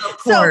with.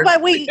 So,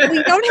 but we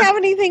don't have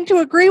anything to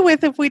agree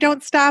with if we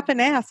don't stop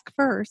and ask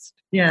first.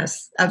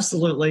 Yes,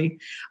 absolutely.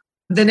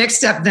 The next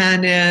step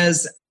then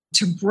is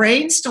to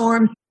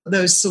brainstorm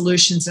those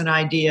solutions and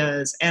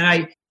ideas. And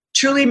I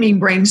truly mean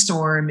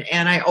brainstorm.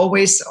 And I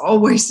always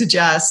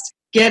suggest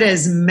get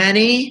as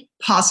many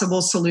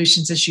possible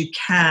solutions as you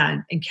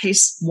can. In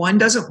case one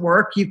doesn't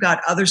work, you've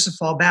got others to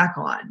fall back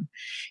on.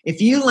 If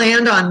you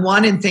land on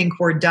one and think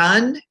we're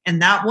done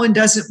and that one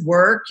doesn't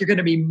work, you're going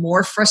to be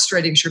more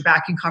frustrated because you're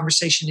back in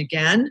conversation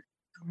again.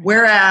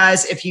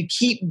 Whereas if you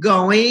keep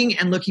going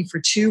and looking for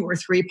 2 or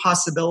 3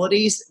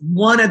 possibilities,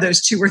 one of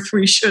those 2 or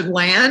 3 should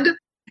land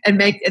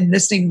and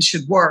this thing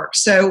should work.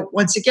 So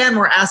once again,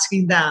 we're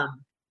asking them,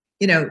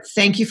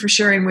 thank you for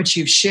sharing what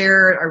you've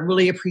shared. I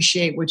really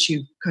appreciate what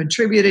you've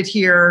contributed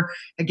here.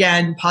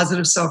 Again,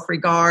 positive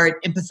self-regard,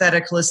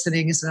 empathetic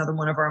listening is another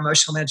one of our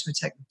emotional management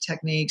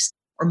techniques,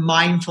 or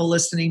mindful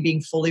listening,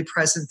 being fully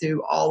present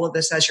through all of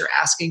this as you're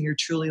asking, you're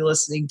truly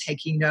listening,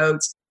 taking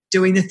notes,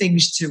 doing the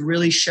things to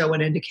really show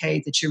and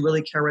indicate that you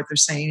really care what they're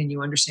saying and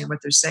you understand what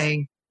they're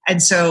saying.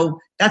 And so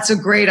that's a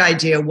great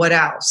idea. What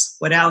else?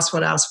 What else?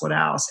 What else? What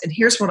else? And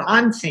here's what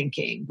I'm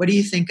thinking. What do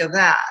you think of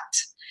that?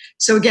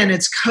 So again,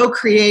 it's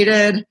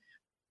co-created,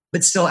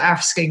 but still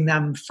asking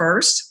them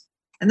first.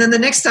 And then the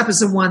next step is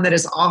the one that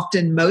is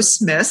often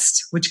most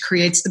missed, which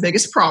creates the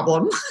biggest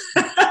problem.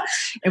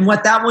 And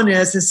what that one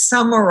is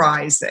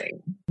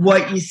summarizing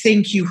what you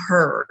think you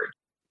heard.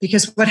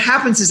 Because what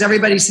happens is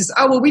everybody says,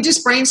 oh, well, we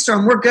just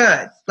brainstormed. We're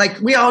good. Like,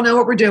 we all know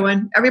what we're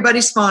doing.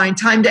 Everybody's fine.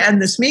 Time to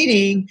end this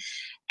meeting.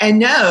 And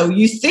no,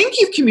 you think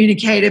you've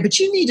communicated, but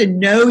you need to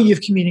know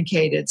you've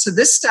communicated. So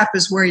this step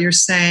is where you're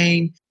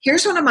saying,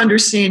 here's what I'm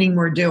understanding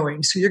we're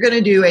doing. So you're going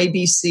to do A,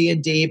 B, C,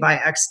 and D by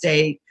X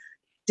date.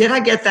 Did I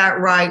get that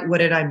right? What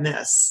did I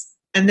miss?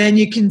 And then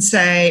you can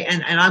say,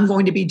 and I'm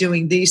going to be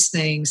doing these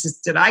things.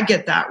 Did I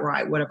get that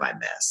right? What have I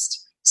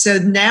missed? So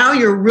now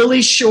you're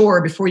really sure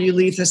before you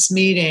leave this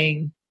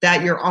meeting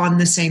that you're on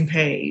the same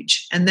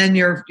page. And then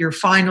your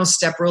final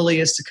step really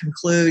is to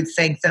conclude,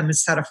 thank them, and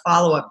set a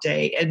follow-up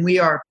date. And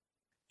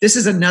this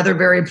is another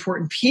very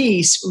important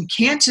piece. We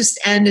can't just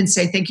end and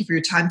say, thank you for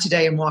your time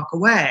today and walk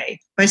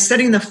away. By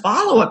setting the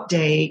follow-up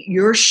date,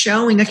 you're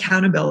showing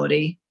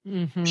accountability,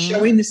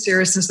 showing the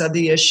seriousness of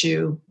the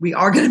issue. We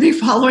are going to be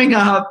following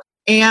up.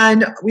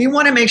 And we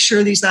want to make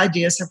sure these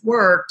ideas have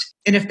worked.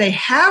 And if they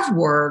have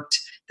worked,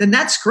 then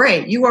that's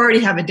great. You already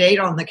have a date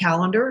on the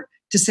calendar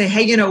to say,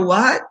 hey, you know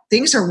what?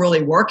 Things are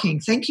really working.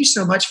 Thank you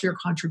so much for your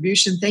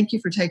contribution. Thank you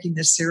for taking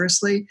this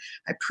seriously.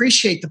 I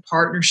appreciate the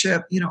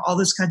partnership, all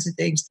those kinds of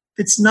things.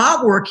 If it's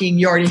not working,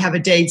 you already have a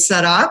date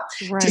set up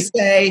to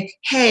say,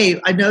 hey,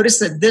 I noticed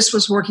that this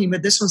was working,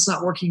 but this one's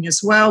not working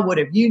as well. What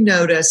have you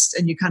noticed?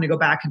 And you kind of go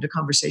back into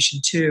conversation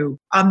too.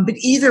 But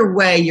either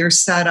way, you're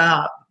set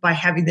up by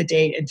having the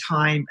date and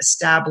time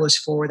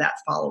established for that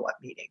follow-up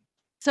meeting.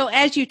 So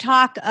as you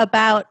talk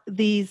about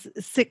these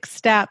 6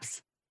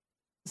 steps,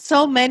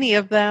 so many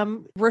of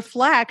them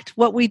reflect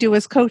what we do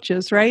as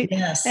coaches, right?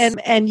 Yes.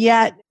 And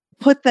yet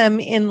put them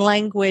in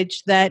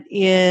language that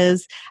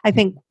is, I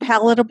think,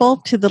 palatable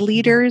to the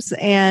leaders.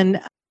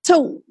 And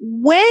so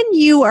when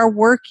you are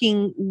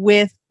working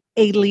with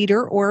a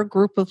leader or a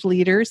group of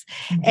leaders,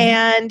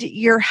 and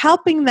you're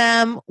helping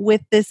them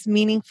with this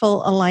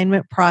meaningful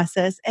alignment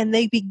process, and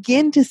they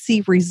begin to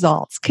see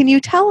results, can you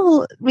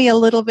tell me a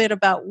little bit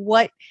about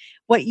what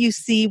you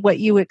see, what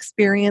you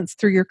experience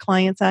through your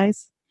clients'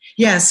 eyes?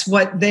 Yes,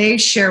 what they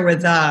share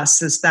with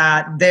us is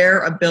that their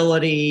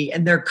ability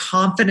and their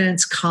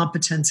confidence,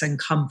 competence, and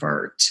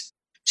comfort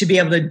to be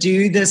able to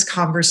do this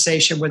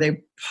conversation where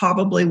they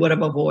probably would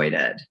have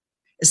avoided,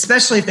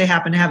 especially if they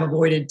happen to have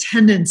avoided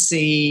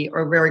tendency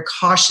or very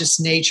cautious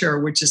nature,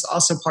 which is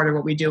also part of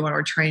what we do in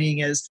our training,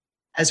 is,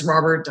 as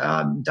Robert,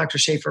 Dr.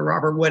 Schaefer,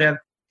 Robert would have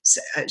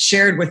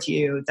shared with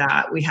you,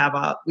 that we have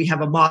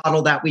a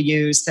model that we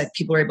use that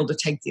people are able to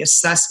take the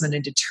assessment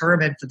and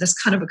determine for this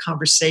kind of a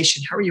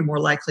conversation, how are you more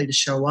likely to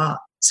show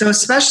up? So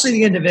especially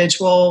the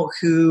individual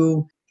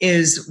who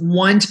is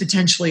one to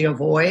potentially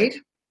avoid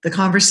the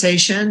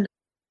conversation,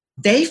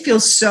 they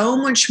feel so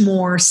much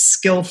more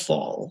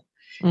skillful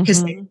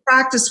because they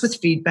practice with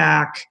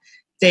feedback.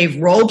 They've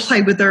role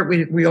played with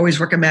we always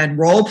recommend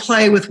role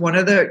play with one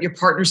of your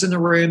partners in the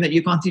room that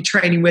you've gone through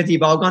training with.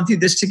 You've all gone through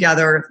this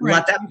together. Right.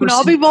 Let that person we can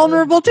all be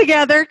vulnerable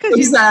together.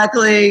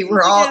 Exactly.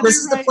 This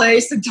is right. the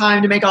place and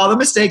time to make all the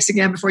mistakes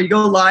again before you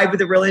go live with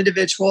a real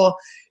individual.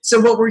 So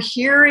what we're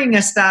hearing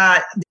is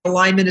that the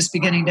alignment is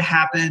beginning to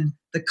happen.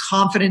 The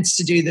confidence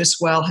to do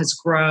this well has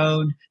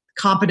grown.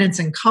 Competence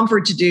and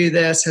comfort to do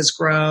this has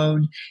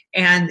grown.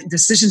 And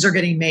decisions are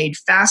getting made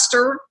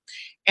faster.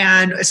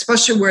 And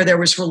especially where there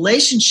was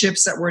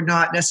relationships that were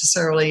not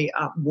necessarily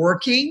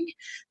working,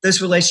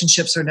 those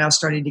relationships are now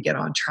starting to get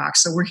on track.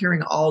 So we're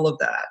hearing all of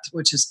that,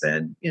 which has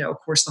been, of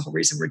course, the whole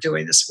reason we're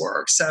doing this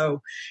work.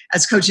 So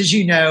as coaches,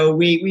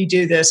 we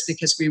do this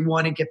because we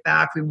want to get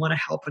back. We want to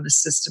help and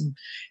assist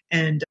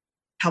and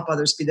help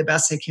others be the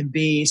best they can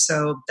be.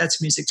 So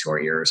that's music to our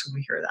ears when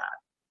we hear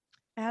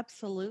that.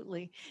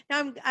 Absolutely.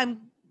 Now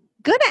I'm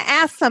going to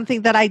ask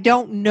something that I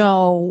don't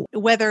know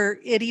whether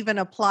it even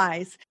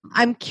applies.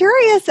 I'm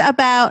curious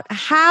about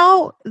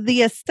how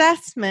the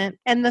assessment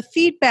and the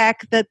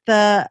feedback that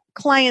the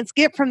clients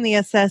get from the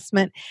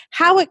assessment,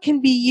 how it can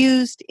be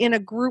used in a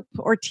group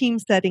or team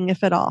setting,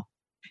 if at all.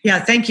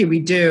 Yeah, thank you. We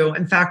do.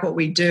 In fact, what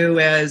we do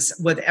is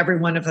with every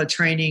one of the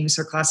trainings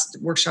or class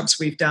workshops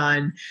we've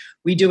done,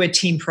 we do a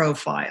team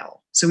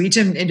profile. So each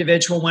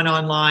individual went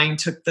online,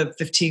 took the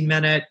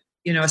 15-minute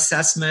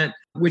assessment,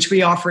 which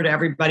we offer to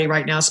everybody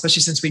right now,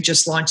 especially since we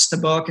just launched the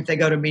book. If they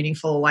go to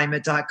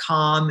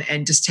meaningfulalignment.com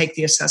and just take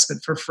the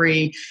assessment for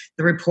free,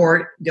 the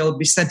report, they'll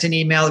be sent an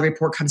email, the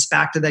report comes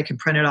back to them, they can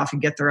print it off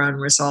and get their own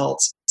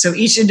results. So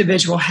each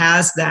individual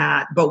has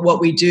that, but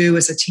what we do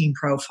is a team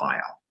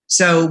profile.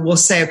 So we'll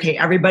say, okay,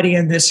 everybody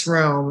in this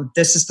room,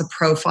 this is the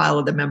profile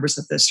of the members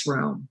of this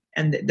room.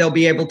 And they'll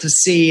be able to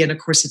see, and of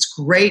course, it's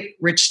great,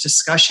 rich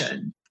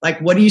discussion. Like,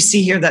 what do you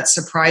see here that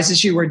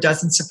surprises you or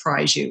doesn't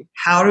surprise you?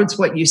 How is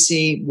what you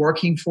see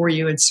working for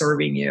you and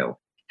serving you?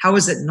 How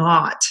is it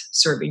not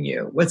serving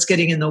you? What's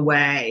getting in the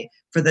way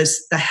for the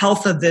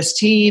health of this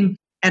team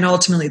and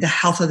ultimately the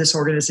health of this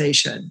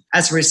organization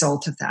as a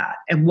result of that?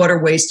 And what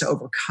are ways to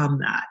overcome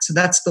that? So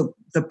that's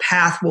the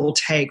path we'll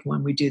take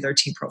when we do their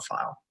team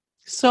profile.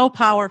 So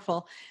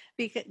powerful.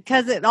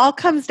 Because it all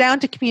comes down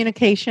to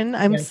communication.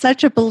 I'm Yes.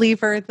 such a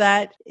believer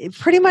that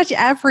pretty much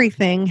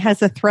everything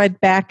has a thread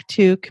back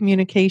to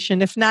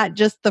communication, if not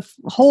just the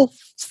whole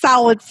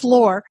solid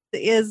floor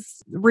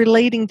is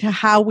relating to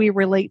how we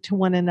relate to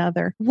one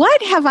another.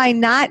 What have I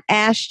not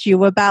asked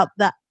you about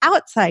the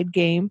outside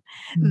game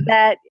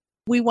that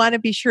we want to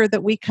be sure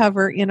that we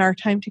cover in our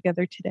time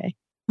together today?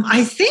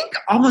 I think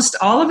almost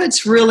all of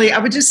it's really, I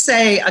would just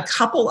say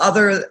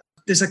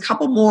there's a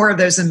couple more of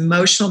those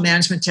emotional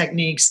management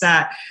techniques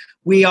that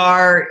we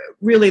are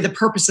really, the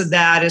purpose of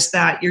that is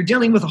that you're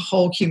dealing with a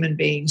whole human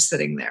being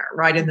sitting there,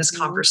 right, in this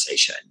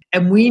conversation.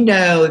 And we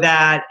know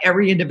that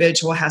every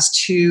individual has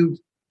two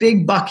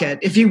big bucket,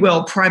 if you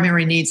will,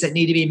 primary needs that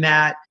need to be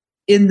met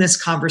in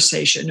this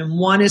conversation. And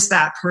one is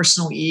that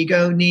personal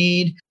ego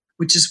need,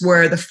 which is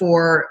where the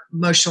 4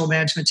 emotional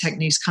management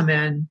techniques come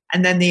in.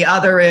 And then the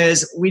other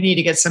is we need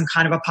to get some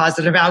kind of a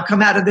positive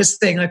outcome out of this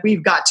thing. Like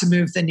we've got to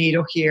move the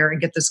needle here and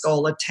get this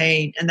goal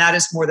attained. And that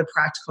is more the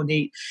practical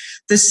need.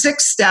 The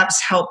 6 steps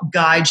help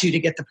guide you to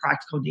get the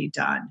practical need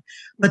done.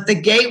 But the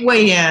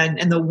gateway in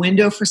and the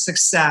window for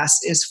success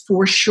is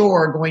for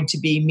sure going to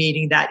be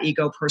meeting that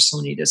ego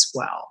personal need as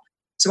well.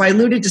 So I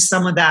alluded to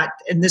some of that,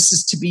 and this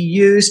is to be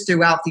used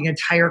throughout the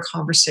entire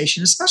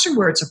conversation, especially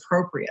where it's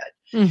appropriate.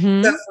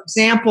 Mm-hmm. So, for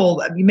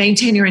example,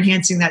 maintaining or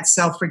enhancing that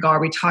self-regard,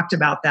 we talked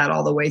about that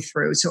all the way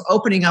through. So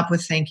opening up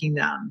with thanking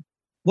them.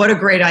 What a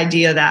great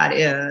idea that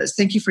is.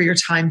 Thank you for your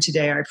time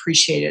today. I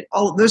appreciate it.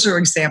 All those are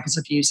examples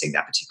of using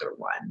that particular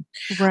one.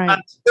 Right.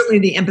 Certainly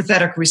the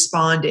empathetic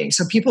responding.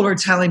 So people are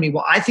telling me,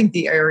 well, I think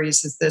the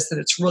areas is this, and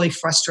it's really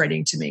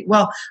frustrating to me.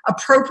 Well,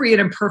 appropriate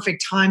and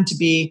perfect time to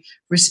be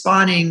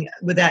responding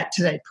with that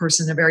to that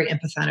person in a very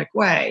empathetic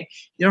way.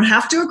 You don't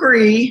have to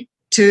agree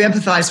to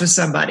empathize with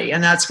somebody.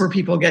 And that's where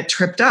people get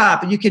tripped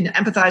up. You can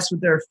empathize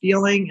with their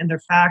feeling and their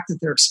fact that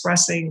they're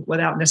expressing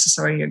without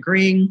necessarily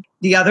agreeing.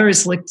 The other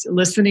is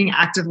listening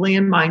actively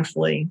and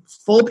mindfully,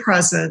 full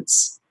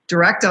presence,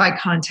 direct eye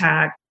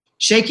contact,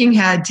 shaking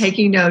head,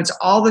 taking notes,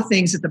 all the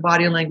things that the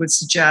body language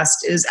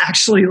suggests is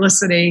actually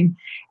listening.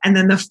 And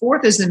then the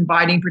 4th is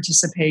inviting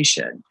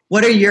participation.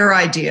 What are your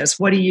ideas?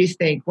 What do you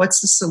think?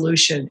 What's the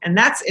solution? And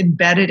that's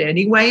embedded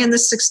anyway in the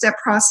 6-step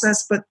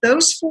process. But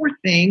those 4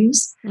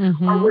 things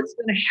are what's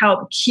going to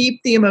help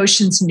keep the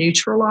emotions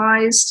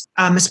neutralized,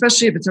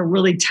 especially if it's a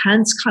really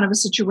tense kind of a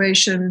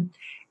situation.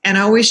 And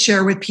I always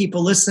share with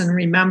people, listen,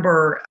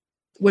 remember,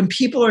 when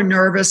people are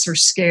nervous or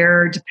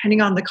scared,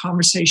 depending on the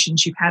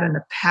conversations you've had in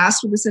the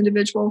past with this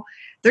individual,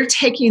 they're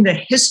taking the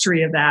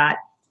history of that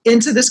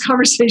into this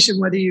conversation,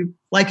 whether you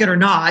like it or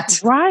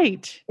not.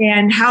 Right.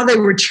 And how they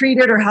were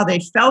treated or how they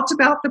felt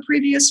about the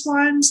previous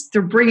ones.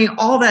 They're bringing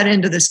all that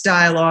into this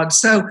dialogue.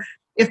 So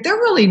if they're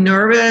really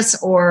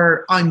nervous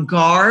or on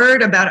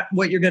guard about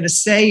what you're going to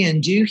say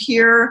and do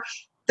here,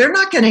 they're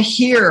not going to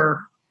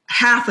hear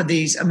half of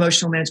these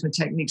emotional management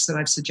techniques that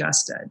I've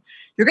suggested.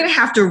 You're going to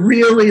have to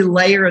really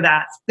layer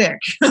that thick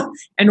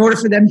in order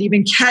for them to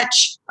even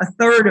catch a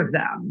third of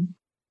them.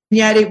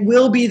 Yet it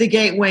will be the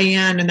gateway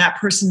in and that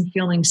person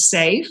feeling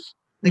safe.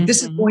 Like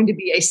this is going to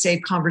be a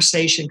safe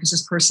conversation because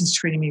this person's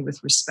treating me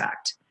with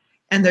respect.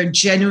 And they're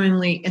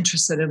genuinely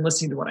interested in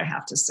listening to what I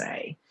have to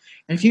say.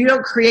 And if you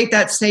don't create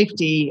that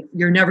safety,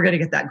 you're never going to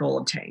get that goal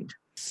obtained.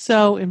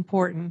 So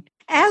important.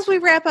 As we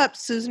wrap up,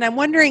 Susan, I'm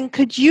wondering,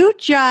 could you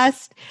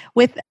just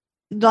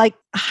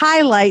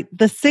highlight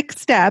the 6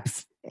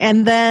 steps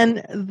and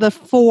then the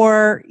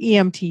 4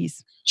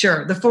 EMTs?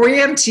 Sure. The 4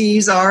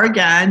 EMTs are,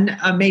 again,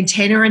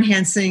 maintain or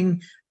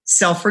enhancing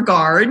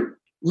self-regard,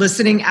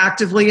 listening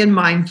actively and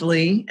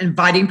mindfully,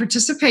 inviting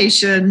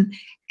participation,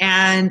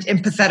 and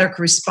empathetic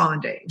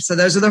responding. So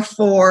those are the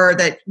 4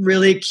 that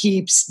really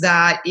keeps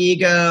that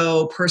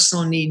ego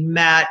personal need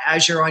met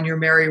as you're on your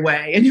merry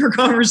way in your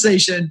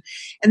conversation.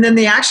 And then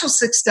the actual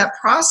 6-step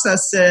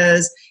process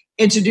is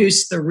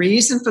introduce the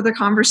reason for the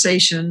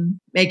conversation,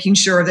 making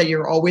sure that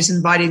you're always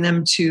inviting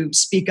them to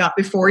speak up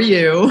before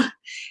you.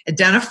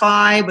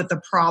 Identify what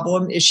the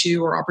problem,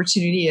 issue, or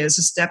opportunity is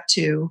step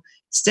 2.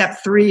 Step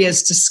 3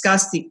 is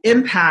discuss the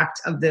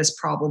impact of this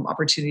problem,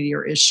 opportunity,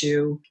 or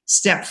issue.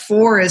 Step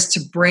 4 is to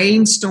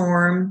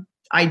brainstorm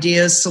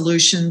ideas,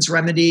 solutions,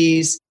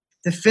 remedies.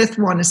 The 5th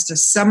one is to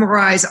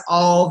summarize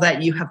all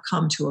that you have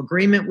come to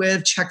agreement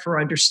with, check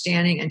for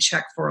understanding, and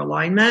check for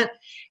alignment.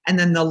 And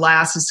then the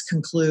last is to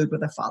conclude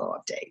with a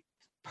follow-up date.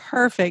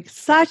 Perfect.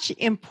 Such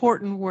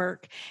important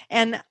work.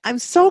 And I'm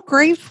so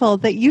grateful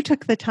that you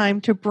took the time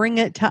to bring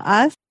it to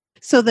us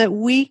so that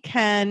we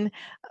can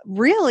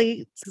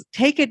really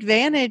take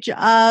advantage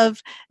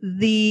of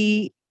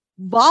the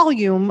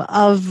volume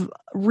of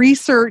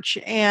research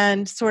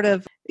and sort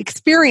of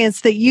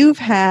experience that you've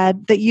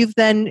had that you've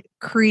then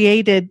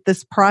created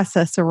this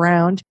process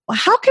around.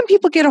 How can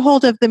people get a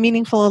hold of the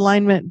Meaningful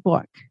Alignment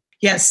book?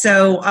 Yes,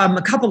 so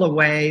a couple of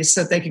ways.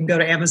 So they can go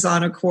to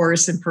Amazon, of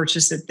course, and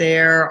purchase it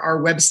there. Our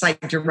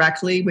website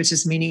directly, which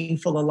is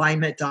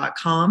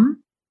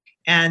meaningfulalignment.com.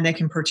 And they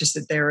can purchase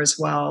it there as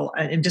well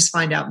and just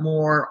find out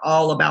more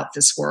all about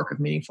this work of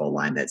meaningful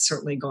alignment,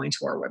 certainly going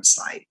to our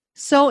website.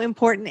 So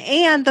important.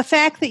 And the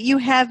fact that you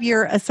have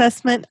your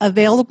assessment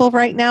available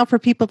right now for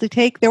people to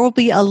take, there will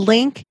be a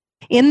link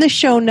in the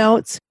show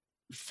notes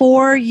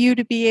for you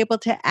to be able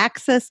to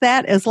access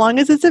that as long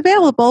as it's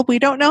available. We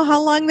don't know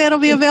how long that'll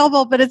be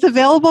available, but it's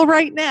available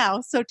right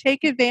now. So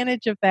take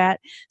advantage of that.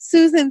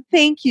 Susan,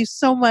 thank you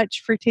so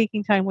much for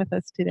taking time with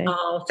us today.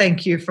 Oh,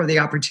 thank you for the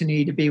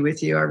opportunity to be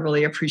with you. I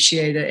really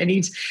appreciate it.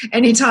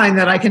 Any time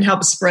that I can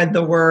help spread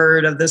the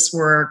word of this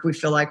work, we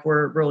feel like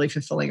we're really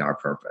fulfilling our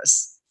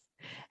purpose.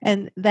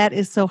 And that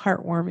is so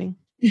heartwarming.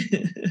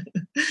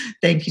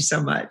 Thank you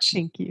so much.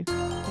 Thank you.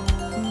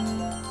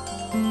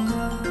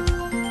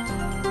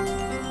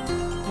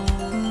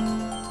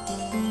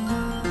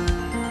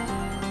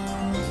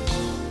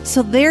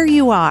 So there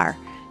you are,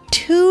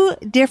 2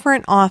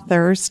 different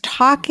authors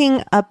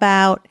talking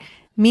about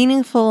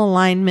meaningful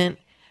alignment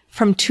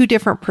from 2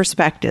 different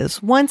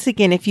perspectives. Once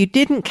again, if you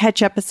didn't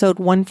catch episode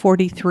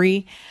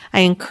 143, I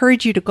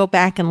encourage you to go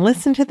back and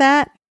listen to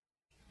that.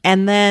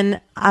 And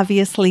then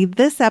obviously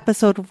this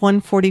episode of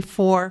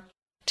 144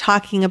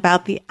 talking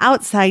about the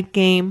outside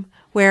game,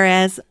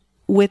 whereas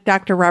with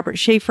Dr. Robert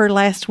Schaefer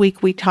last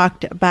week, we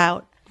talked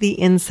about the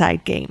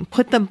inside game.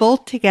 Put them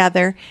both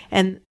together,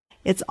 and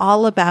it's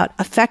all about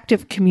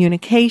effective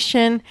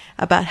communication,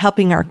 about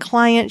helping our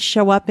clients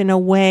show up in a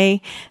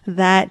way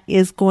that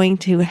is going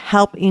to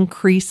help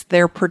increase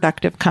their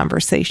productive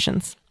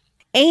conversations.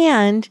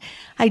 And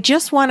I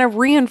just want to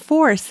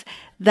reinforce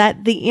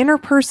that the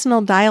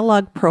interpersonal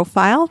dialogue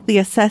profile, the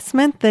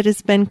assessment that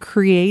has been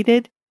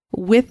created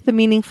with the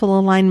Meaningful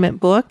Alignment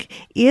book,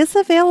 is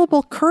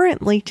available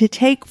currently to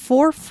take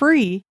for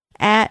free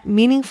at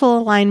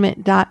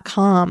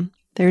meaningfulalignment.com.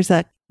 There's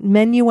a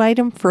menu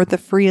item for the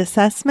free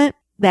assessment.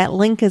 That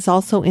link is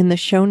also in the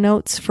show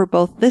notes for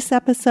both this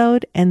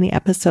episode and the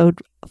episode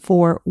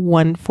for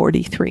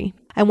 143.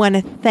 I want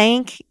to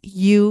thank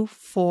you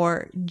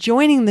for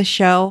joining the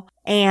show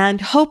and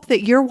hope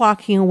that you're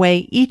walking away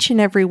each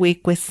and every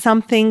week with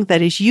something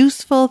that is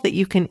useful that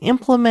you can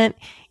implement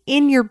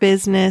in your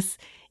business,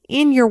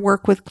 in your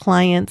work with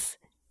clients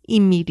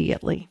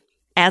immediately.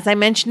 As I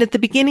mentioned at the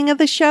beginning of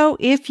the show,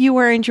 if you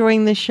are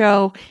enjoying the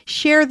show,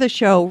 share the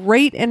show,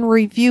 rate and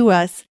review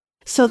us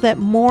so that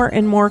more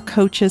and more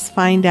coaches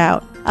find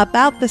out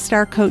about the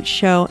Star Coach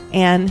Show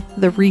and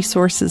the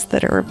resources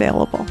that are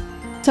available.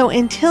 So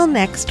until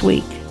next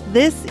week,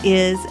 this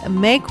is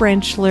Meg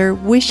Rentschler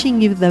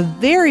wishing you the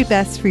very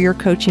best for your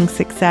coaching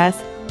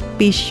success.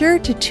 Be sure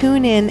to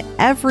tune in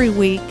every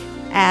week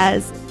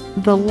as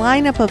the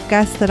lineup of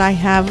guests that I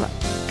have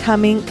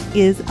coming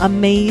is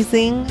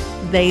amazing.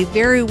 They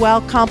very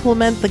well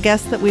complement the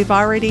guests that we've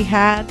already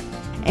had.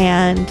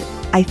 And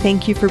I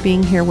thank you for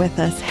being here with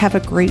us. Have a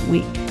great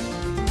week.